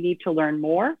 I need to learn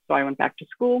more. So I went back to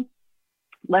school,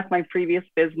 left my previous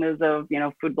business of,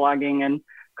 food blogging and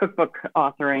cookbook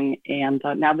authoring. And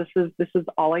now this is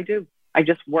all I do. I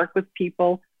just work with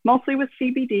people, mostly with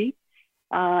CBD,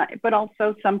 but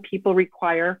also some people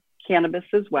require cannabis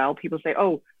as well. People say,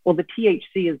 oh, well, the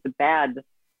THC is the bad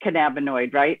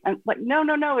cannabinoid, right? And like, no,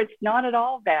 it's not at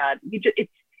all bad.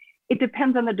 It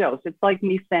depends on the dose. It's like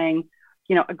me saying,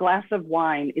 a glass of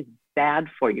wine is bad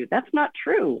for you. That's not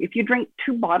true. If you drink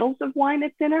 2 bottles of wine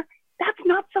at dinner, that's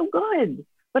not so good,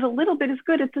 but a little bit is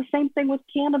good. It's the same thing with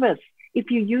cannabis.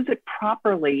 If you use it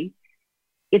properly,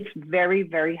 it's very,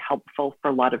 very helpful for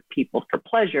a lot of people, for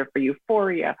pleasure, for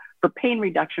euphoria, for pain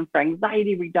reduction, for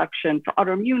anxiety reduction, for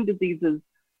autoimmune diseases.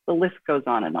 The list goes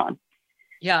on and on.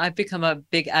 Yeah, I've become a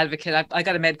big advocate. I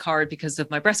got a med card because of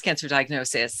my breast cancer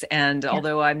diagnosis. And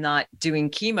although I'm not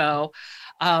doing chemo,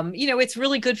 it's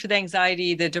really good for the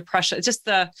anxiety, the depression, just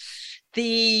the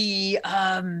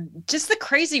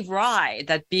crazy ride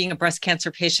that being a breast cancer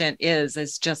patient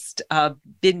is just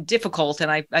been difficult.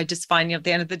 And I just find, at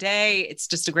the end of the day, it's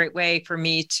just a great way for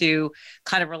me to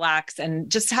kind of relax and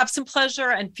just have some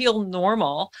pleasure and feel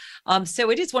normal.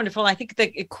 So it is wonderful. And I think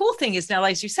the cool thing is now,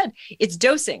 as you said, it's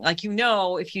dosing. Like,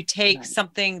 if you take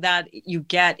something that you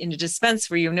get in a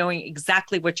dispensary, you're knowing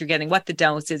exactly what you're getting, what the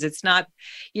dose is. It's not,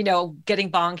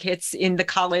 getting bong hits in the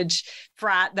college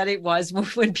frat that it was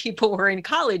when people were in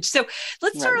college. So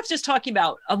let's start off just talking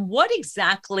about what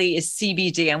exactly is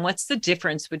CBD and what's the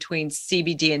difference between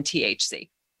CBD and THC?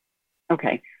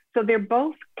 Okay, so they're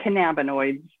both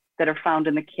cannabinoids that are found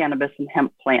in the cannabis and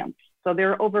hemp plants. So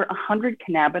there are over 100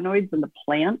 cannabinoids in the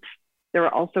plant. There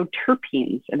are also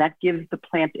terpenes, and that gives the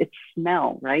plant its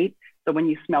smell, right? So when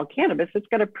you smell cannabis, it's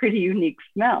got a pretty unique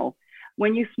smell.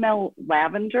 When you smell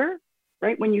lavender,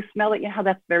 right? When you smell it, how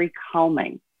that's very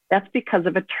calming. That's because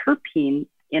of a terpene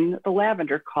in the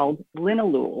lavender called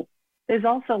linalool. There's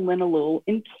also linalool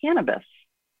in cannabis.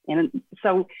 And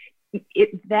so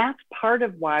that's part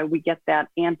of why we get that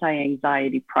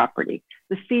anti-anxiety property.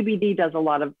 The CBD does a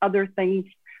lot of other things.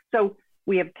 So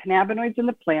we have cannabinoids in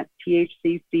the plant,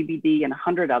 THC, CBD, and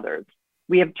 100 others.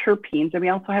 We have terpenes, and we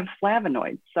also have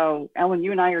flavonoids. So Ellen,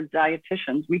 you and I are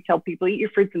dietitians. We tell people eat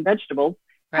your fruits and vegetables,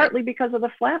 partly because of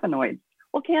the flavonoids.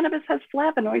 Well, cannabis has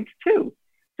flavonoids too.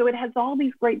 So it has all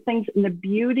these great things. And the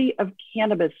beauty of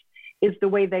cannabis is the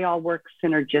way they all work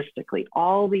synergistically.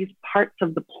 All these parts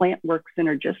of the plant work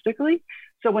synergistically.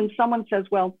 So when someone says,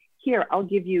 well, here, I'll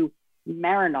give you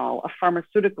Marinol, a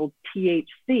pharmaceutical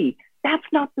THC, that's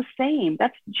not the same.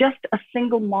 That's just a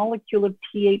single molecule of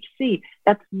THC.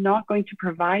 That's not going to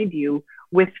provide you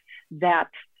with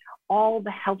all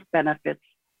the health benefits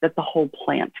that the whole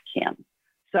plant can.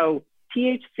 So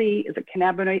THC is a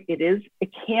cannabinoid.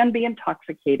 It can be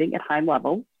intoxicating at high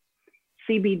levels.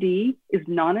 CBD is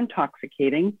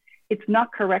non-intoxicating. It's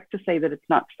not correct to say that it's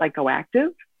not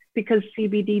psychoactive, because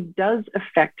CBD does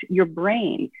affect your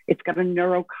brain. It's got a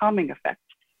neurocalming effect.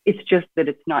 It's just that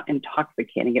it's not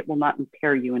intoxicating. It will not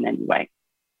impair you in any way.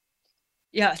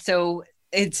 Yeah. So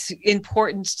it's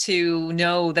important to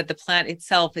know that the plant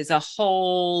itself is a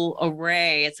whole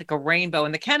array. It's like a rainbow.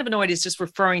 And the cannabinoid is just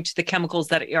referring to the chemicals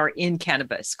that are in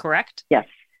cannabis, correct? Yes.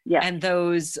 Yeah. And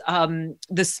those,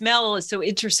 the smell is so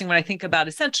interesting when I think about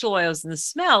essential oils and the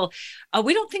smell.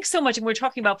 We don't think so much, and we're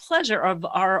talking about pleasure, of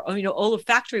our,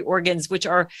 olfactory organs, which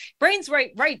are brains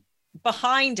right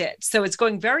behind it. So it's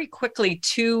going very quickly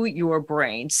to your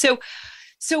brain. So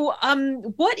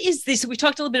what is this? We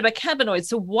talked a little bit about cannabinoids.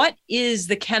 So what is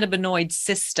the cannabinoid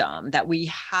system that we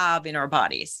have in our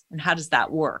bodies, and how does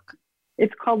that work?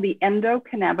 It's called the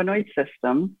endocannabinoid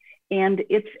system, and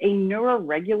it's a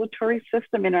neuroregulatory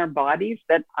system in our bodies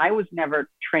that I was never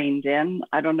trained in.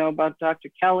 I don't know about Dr.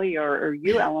 Kelly or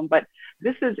you, Ellen, but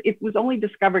it was only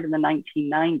discovered in the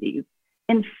 1990s.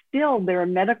 And still there are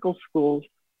medical schools,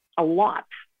 a lot,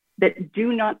 that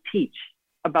do not teach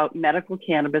about medical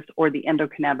cannabis or the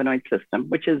endocannabinoid system,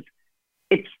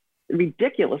 it's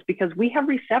ridiculous, because we have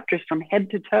receptors from head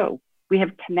to toe. We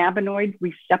have cannabinoid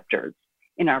receptors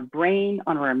in our brain,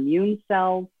 on our immune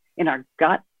cells, in our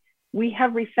gut. We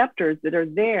have receptors that are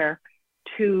there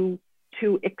to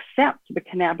accept the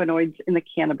cannabinoids in the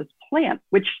cannabis plant,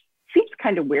 which seems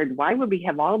kind of weird. Why would we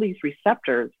have all these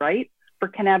receptors, right, for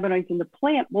cannabinoids in the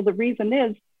plant? Well, the reason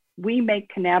is we make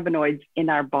cannabinoids in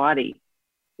our body.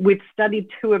 We've studied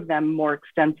 2 of them more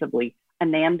extensively.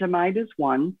 Anandamide is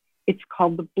one. It's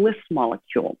called the bliss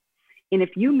molecule. And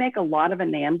if you make a lot of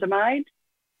anandamide,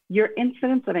 your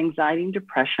incidence of anxiety and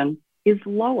depression is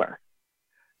lower.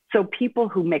 So people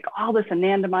who make all this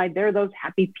anandamide, they're those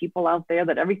happy people out there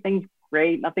that everything's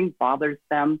great, nothing bothers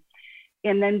them.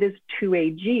 And then there's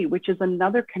 2-AG, which is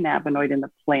another cannabinoid in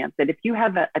the plant that if you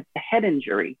have a head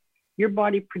injury, your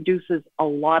body produces a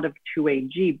lot of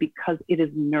 2-AG because it is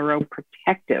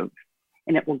neuroprotective,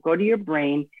 and it will go to your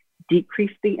brain,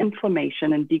 decrease the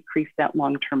inflammation and decrease that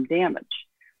long-term damage.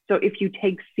 So if you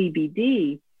take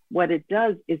CBD, what it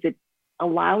does is it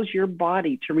allows your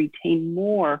body to retain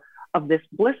more of this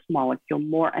bliss molecule,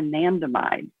 more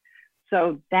anandamide.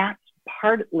 So that's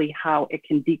partly how it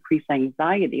can decrease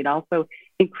anxiety. It also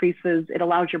it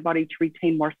allows your body to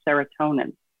retain more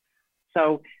serotonin.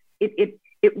 So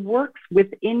it works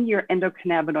within your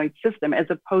endocannabinoid system as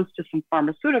opposed to some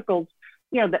pharmaceuticals,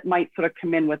 that might sort of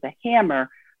come in with a hammer.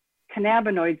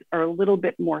 Cannabinoids are a little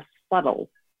bit more subtle.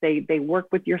 They work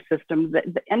with your system.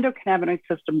 The endocannabinoid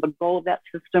system, the goal of that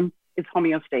system is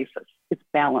homeostasis. It's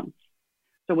balance.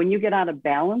 So when you get out of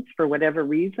balance for whatever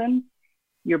reason,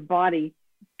 your body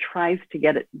tries to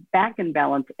get it back in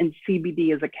balance, and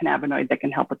CBD is a cannabinoid that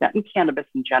can help with that, and cannabis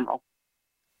in general.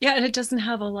 Yeah, and it doesn't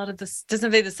have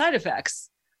doesn't have the side effects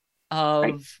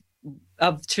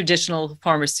of traditional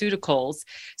pharmaceuticals.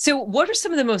 So what are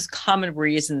some of the most common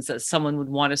reasons that someone would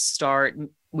want to start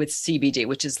with CBD,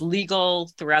 which is legal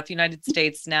throughout the United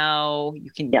States now? You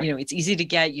can, it's easy to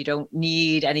get. You don't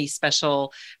need any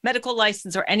special medical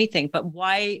license or anything. But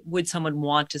why would someone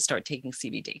want to start taking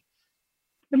CBD?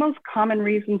 The most common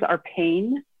reasons are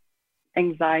pain,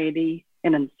 anxiety,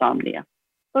 and insomnia.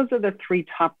 Those are the three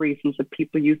top reasons that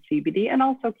people use CBD, and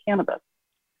also cannabis.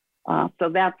 So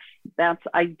that's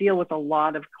I deal with a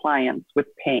lot of clients with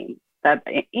pain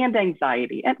and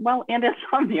anxiety and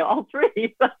insomnia, all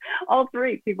three. All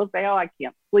three. People say, oh, I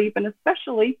can't sleep. And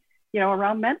especially,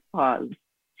 around menopause,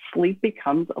 sleep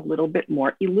becomes a little bit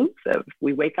more elusive.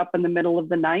 We wake up in the middle of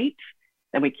the night,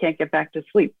 then we can't get back to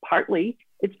sleep. Partly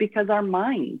it's because our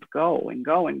minds go and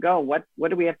go and go. What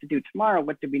do we have to do tomorrow?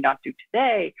 What did we not do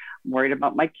today? I'm worried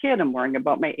about my kid. I'm worrying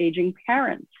about my aging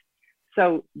parents.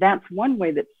 So that's one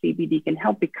way that CBD can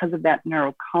help because of that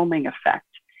neurocalming effect.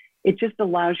 It just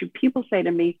allows you, people say to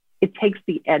me, it takes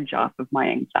the edge off of my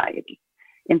anxiety.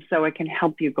 And so it can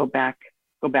help you go back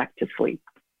to sleep.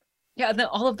 Yeah, and then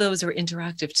all of those are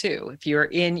interactive too. If you're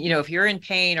in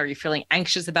pain, or you're feeling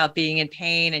anxious about being in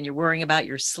pain and you're worrying about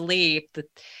your sleep,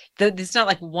 it's not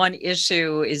like one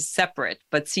issue is separate,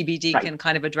 but CBD can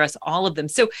kind of address all of them.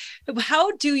 So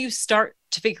how do you start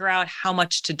to figure out how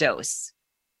much to dose?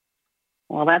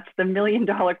 Well, that's the $1 million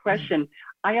question.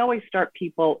 I always start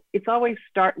people, it's always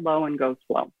start low and go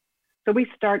slow. So we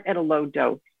start at a low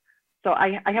dose. So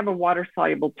I have a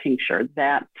water-soluble tincture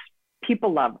that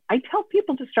people love. I tell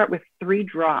people to start with 3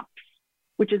 drops,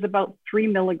 which is about 3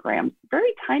 milligrams,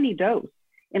 very tiny dose,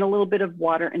 in a little bit of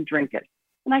water, and drink it.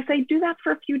 And I say, do that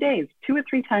for a few days, 2 or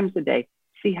 3 times a day,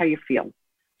 see how you feel.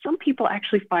 Some people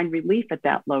actually find relief at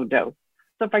that low dose.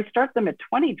 So if I start them at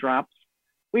 20 drops,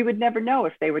 we would never know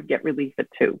if they would get relief at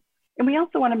 2. And we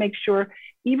also want to make sure,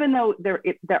 even though there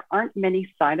aren't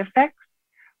many side effects,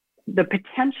 the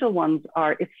potential ones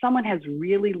are if someone has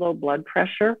really low blood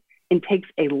pressure and takes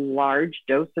a large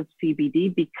dose of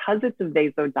CBD, because it's a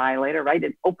vasodilator, right?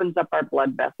 It opens up our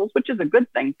blood vessels, which is a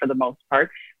good thing for the most part.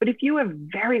 But if you have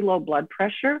very low blood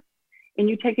pressure and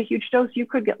you take a huge dose, you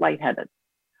could get lightheaded.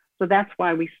 So that's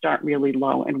why we start really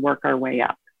low and work our way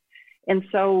up. And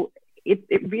so it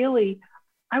really,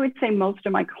 I would say most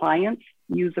of my clients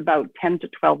use about 10 to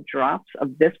 12 drops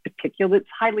of this particular. It's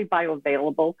highly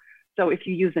bioavailable. So if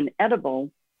you use an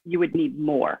edible, you would need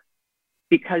more,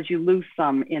 because you lose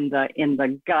some in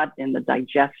the gut, in the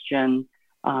digestion.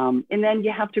 And then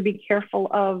you have to be careful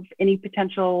of any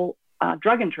potential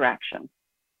drug interaction.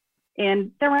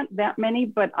 And there aren't that many,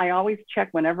 but I always check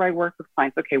whenever I work with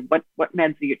clients, okay, what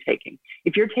meds are you taking?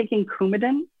 If you're taking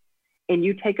Coumadin and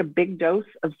you take a big dose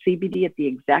of CBD at the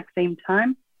exact same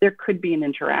time, there could be an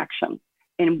interaction.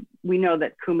 And we know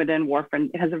that Coumadin,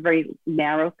 warfarin, it has a very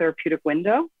narrow therapeutic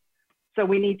window. So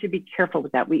we need to be careful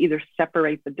with that. We either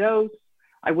separate the dose.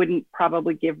 I wouldn't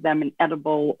probably give them an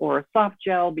edible or a soft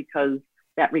gel, because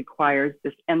that requires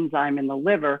this enzyme in the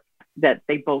liver that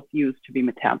they both use to be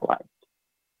metabolized.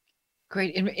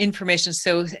 Great information.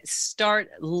 So start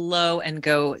low and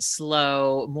go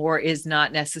slow. More is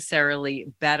not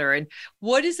necessarily better. And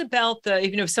what is about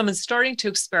if someone's starting to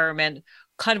experiment,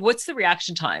 kind of what's the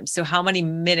reaction time? So how many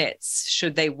minutes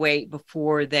should they wait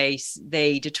before they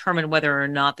determine whether or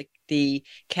not the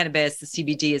cannabis, the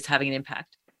CBD, is having an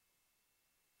impact?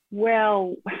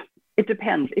 Well, It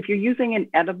depends. If you're using an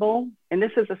edible, and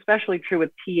this is especially true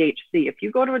with THC, if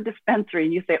you go to a dispensary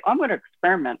and you say, I'm going to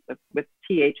experiment with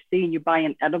THC, and you buy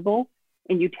an edible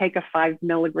and you take a 5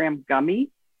 milligram gummy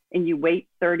and you wait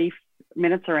 30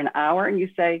 minutes or an hour and you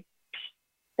say,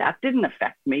 that didn't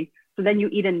affect me. So then you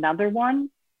eat another one,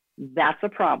 that's a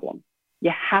problem.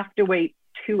 You have to wait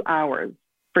 2 hours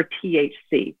for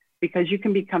THC because you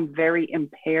can become very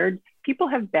impaired. People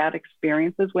have bad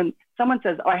experiences. When someone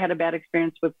says, oh, I had a bad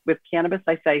experience with cannabis,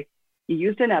 I say, you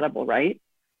used an edible, right?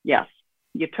 Yes.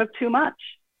 You took too much.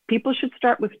 People should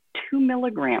start with 2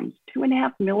 milligrams,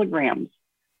 2.5 milligrams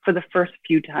for the first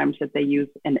few times that they use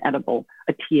an edible,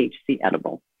 a THC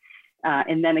edible.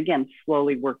 And then again,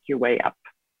 slowly work your way up.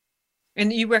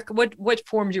 And you what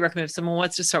form do you recommend if someone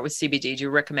wants to start with CBD? Do you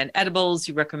recommend edibles?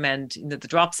 Do you recommend the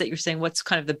drops that you're saying? What's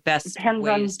kind of the best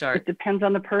way to start? It depends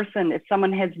on the person. If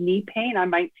someone has knee pain, I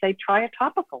might say try a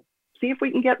topical. See if we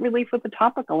can get relief with a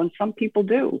topical, and some people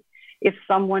do. If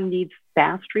someone needs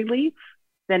fast relief,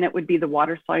 then it would be the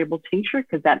water-soluble tincture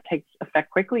because that takes effect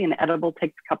quickly, and edible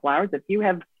takes a couple hours. If you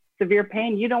have severe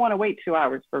pain, you don't want to wait 2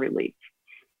 hours for relief.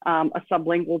 A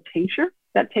sublingual tincture,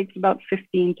 that takes about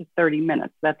 15 to 30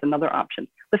 minutes. That's another option.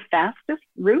 The fastest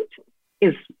route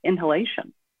is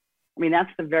inhalation. I mean,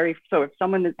 so if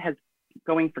someone has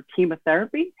going for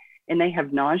chemotherapy and they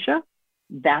have nausea,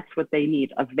 that's what they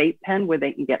need, a vape pen where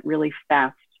they can get really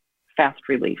fast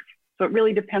relief. So it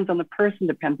really depends on the person,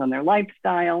 depends on their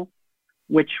lifestyle,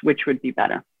 which would be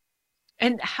better.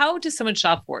 And how does someone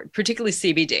shop for it, particularly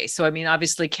CBD? So, I mean,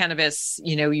 obviously cannabis,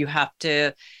 you have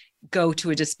to go to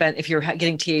if you're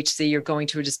getting THC, you're going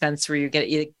to a dispensary, you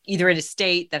get either in a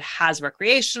state that has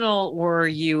recreational or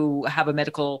you have a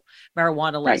medical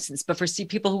marijuana license. Right. But for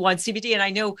people who want CBD, and I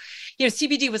know,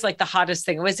 CBD was like the hottest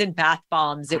thing. It was in bath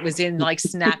bombs. It was in like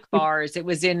snack bars.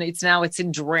 It's now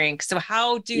in drinks. So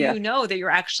how do you know that you're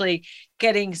actually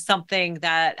getting something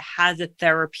that has a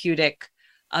therapeutic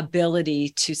ability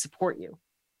to support you?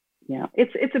 Yeah,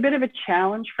 it's a bit of a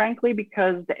challenge, frankly,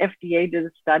 because the FDA did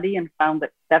a study and found that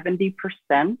 70%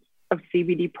 of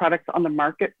CBD products on the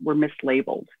market were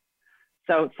mislabeled.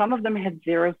 So some of them had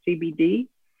 0 CBD,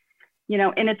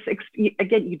 and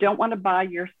again, you don't want to buy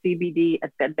your CBD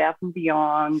at Bed Bath &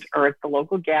 Beyond or at the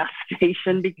local gas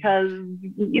station because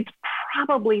it's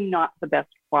probably not the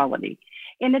best quality.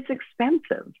 And it's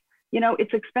expensive.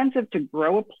 It's expensive to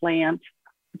grow a plant.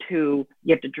 You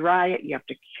have to dry it, you have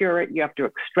to cure it, you have to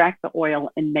extract the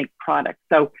oil and make products.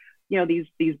 So,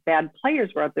 these bad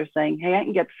players were out there saying, hey, I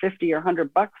can get 50 or $100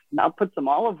 and I'll put some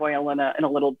olive oil in a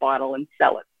little bottle and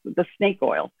sell it, the snake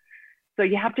oil. So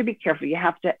you have to be careful. You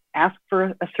have to ask for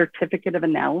a certificate of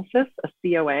analysis, a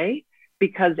COA,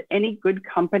 because any good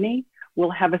company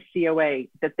will have a COA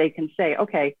that they can say,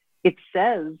 okay, it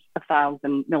says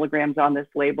 1,000 milligrams on this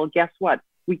label. Guess what?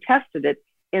 We tested it.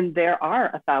 And there are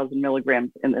 1,000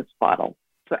 milligrams in this bottle.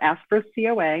 So ask for a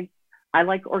COA. I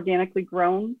like organically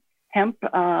grown hemp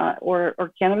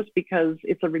or cannabis because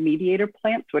it's a remediator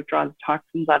plant, so it draws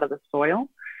toxins out of the soil.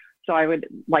 So I would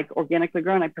like organically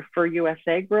grown. I prefer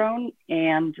USA grown.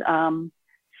 And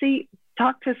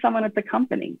talk to someone at the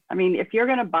company. I mean, if you're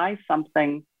going to buy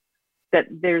something that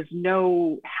there's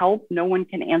no help, no one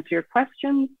can answer your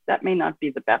questions, that may not be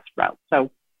the best route.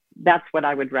 So that's what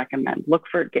I would recommend. Look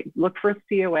for a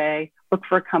COA, look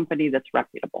for a company that's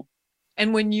reputable.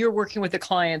 And when you're working with a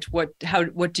client, what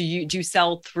do you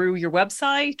sell through your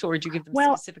website, or do you give them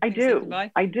specific things they can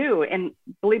buy? I do. And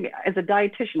believe me, as a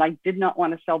dietitian, I did not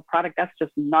want to sell product. That's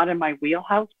just not in my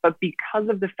wheelhouse. But because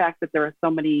of the fact that there are so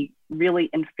many really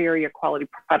inferior quality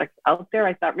products out there,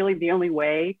 I thought really the only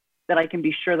way that I can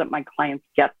be sure that my clients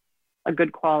get a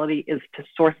good quality is to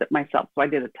source it myself. So I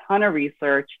did a ton of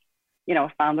research.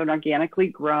 Found an organically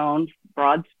grown,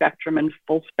 broad spectrum and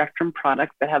full spectrum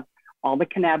products that have all the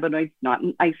cannabinoids, not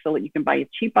in isolate. You can buy a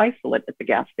cheap isolate at the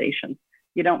gas station.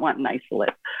 You don't want an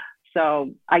isolate.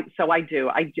 So I do.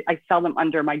 I sell them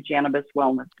under my Cannabis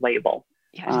Wellness label.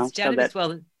 Yeah, it's Cannabis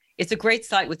Wellness. It's a great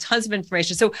site with tons of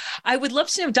information. So I would love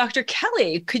to know, Dr.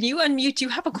 Kelly, could you unmute? Do you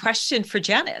have a question for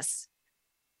Janice?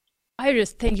 I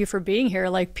just thank you for being here.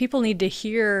 Like, people need to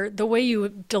hear the way you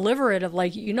deliver it, of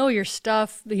like, your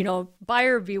stuff,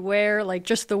 buyer beware, like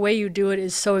just the way you do it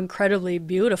is so incredibly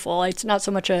beautiful. It's not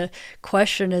so much a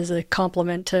question as a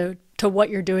compliment to what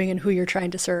you're doing and who you're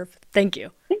trying to serve. Thank you.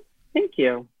 Thank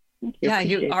you. Yeah,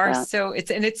 you are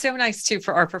it's so nice too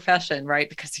for our profession, right?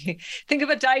 Because you think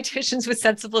about dietitians with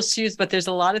sensible shoes, but there's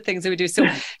a lot of things that we do. So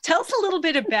tell us a little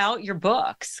bit about your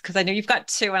books, because I know you've got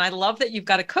 2, and I love that you've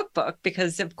got a cookbook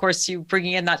because, of course, you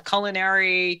bringing in that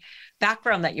culinary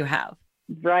background that you have.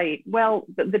 Right. Well,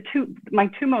 my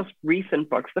two most recent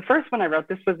books, the first one I wrote,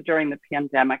 this was during the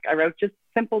pandemic. I wrote just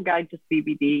Simple Guide to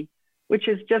CBD, which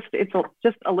is just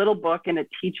a little book, and it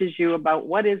teaches you about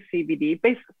what is CBD,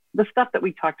 basically the stuff that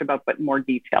we talked about, but in more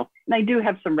detail. And I do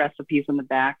have some recipes in the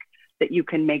back that you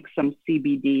can make some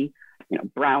CBD,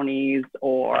 brownies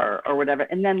or whatever.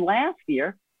 And then last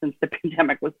year, since the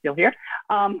pandemic was still here,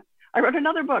 I wrote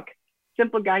another book,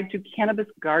 Simple Guide to Cannabis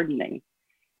Gardening.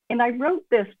 And I wrote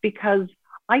this because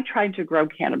I tried to grow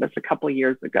cannabis a couple of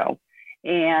years ago,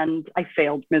 and I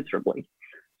failed miserably.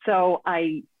 So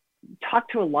I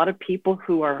talked to a lot of people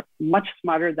who are much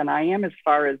smarter than I am as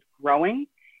far as growing,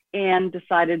 and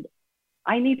decided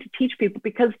I need to teach people,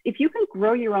 because if you can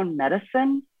grow your own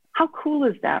medicine, how cool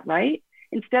is that, right?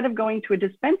 Instead of going to a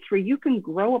dispensary, you can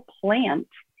grow a plant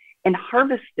and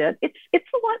harvest it. It's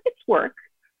work,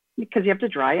 because you have to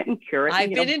dry it and cure it.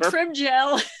 I've been in trim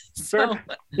gel. So.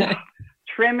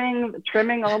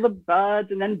 Trimming all the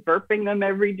buds and then burping them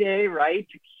every day, right,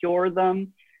 to cure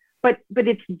them. But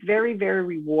it's very, very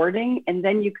rewarding. And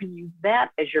then you can use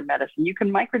that as your medicine. You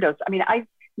can microdose. I mean, I've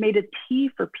made a tea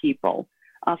for people.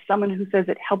 Someone who says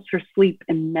it helps her sleep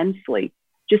immensely.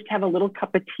 Just have a little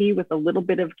cup of tea with a little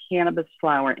bit of cannabis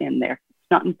flower in there.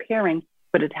 It's not impairing,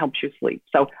 but it helps you sleep.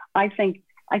 So I think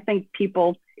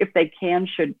people, if they can,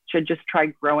 should just try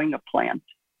growing a plant.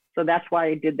 So that's why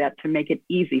I did that, to make it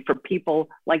easy for people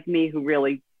like me who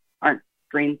really aren't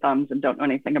green thumbs and don't know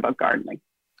anything about gardening.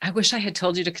 I wish I had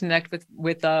told you to connect with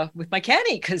my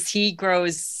Kenny, because he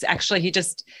grows. Actually, he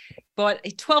just bought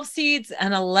 12 seeds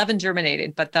and 11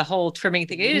 germinated. But the whole trimming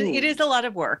thing, it is a lot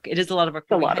of work. It is a lot of work.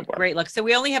 It's a lot of work. Great luck. So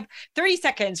we only have 30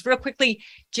 seconds, real quickly.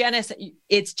 Janice,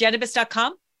 it's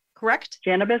Cannabis.com. Correct?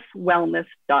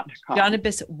 Cannabiswellness.com.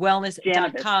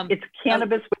 Cannabiswellness.com. It's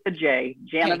cannabis with a J.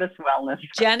 Cannabis Wellness.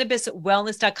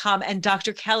 Cannabiswellness.com. And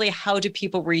Dr. Kelly, how do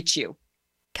people reach you?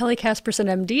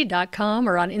 KellyCaspersonMD.com,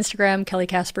 or on Instagram,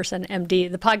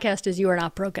 KellyCaspersonMD. The podcast is You Are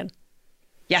Not Broken.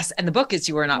 Yes, and the book is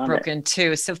You Are Not Broken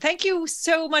too. So thank you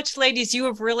so much, ladies. You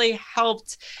have really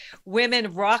helped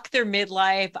women rock their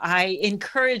midlife. I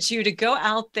encourage you to go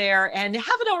out there and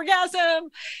have an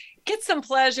orgasm. Get some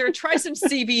pleasure, try some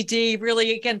CBD.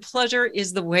 Really, again, pleasure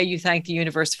is the way you thank the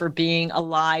universe for being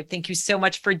alive. Thank you so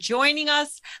much for joining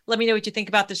us. Let me know what you think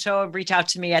about the show. Reach out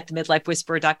to me at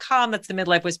themidlifewhisperer.com. That's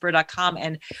themidlifewhisperer.com.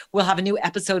 And we'll have a new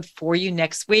episode for you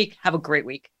next week. Have a great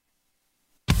week.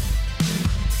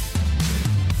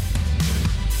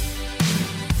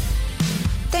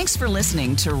 Thanks for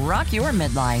listening to Rock Your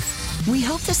Midlife. We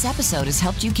hope this episode has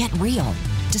helped you get real,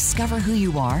 discover who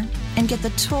you are, and get the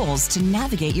tools to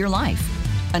navigate your life.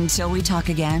 Until we talk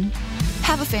again,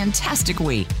 have a fantastic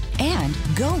week and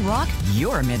go rock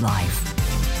your midlife.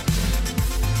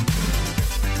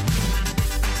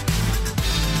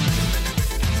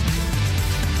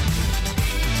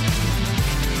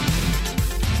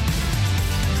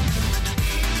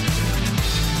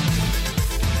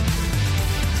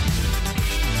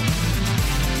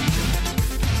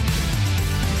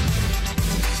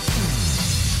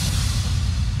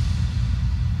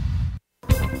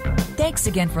 Thanks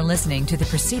again for listening to the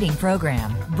preceding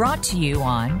program, brought to you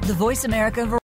on the Voice America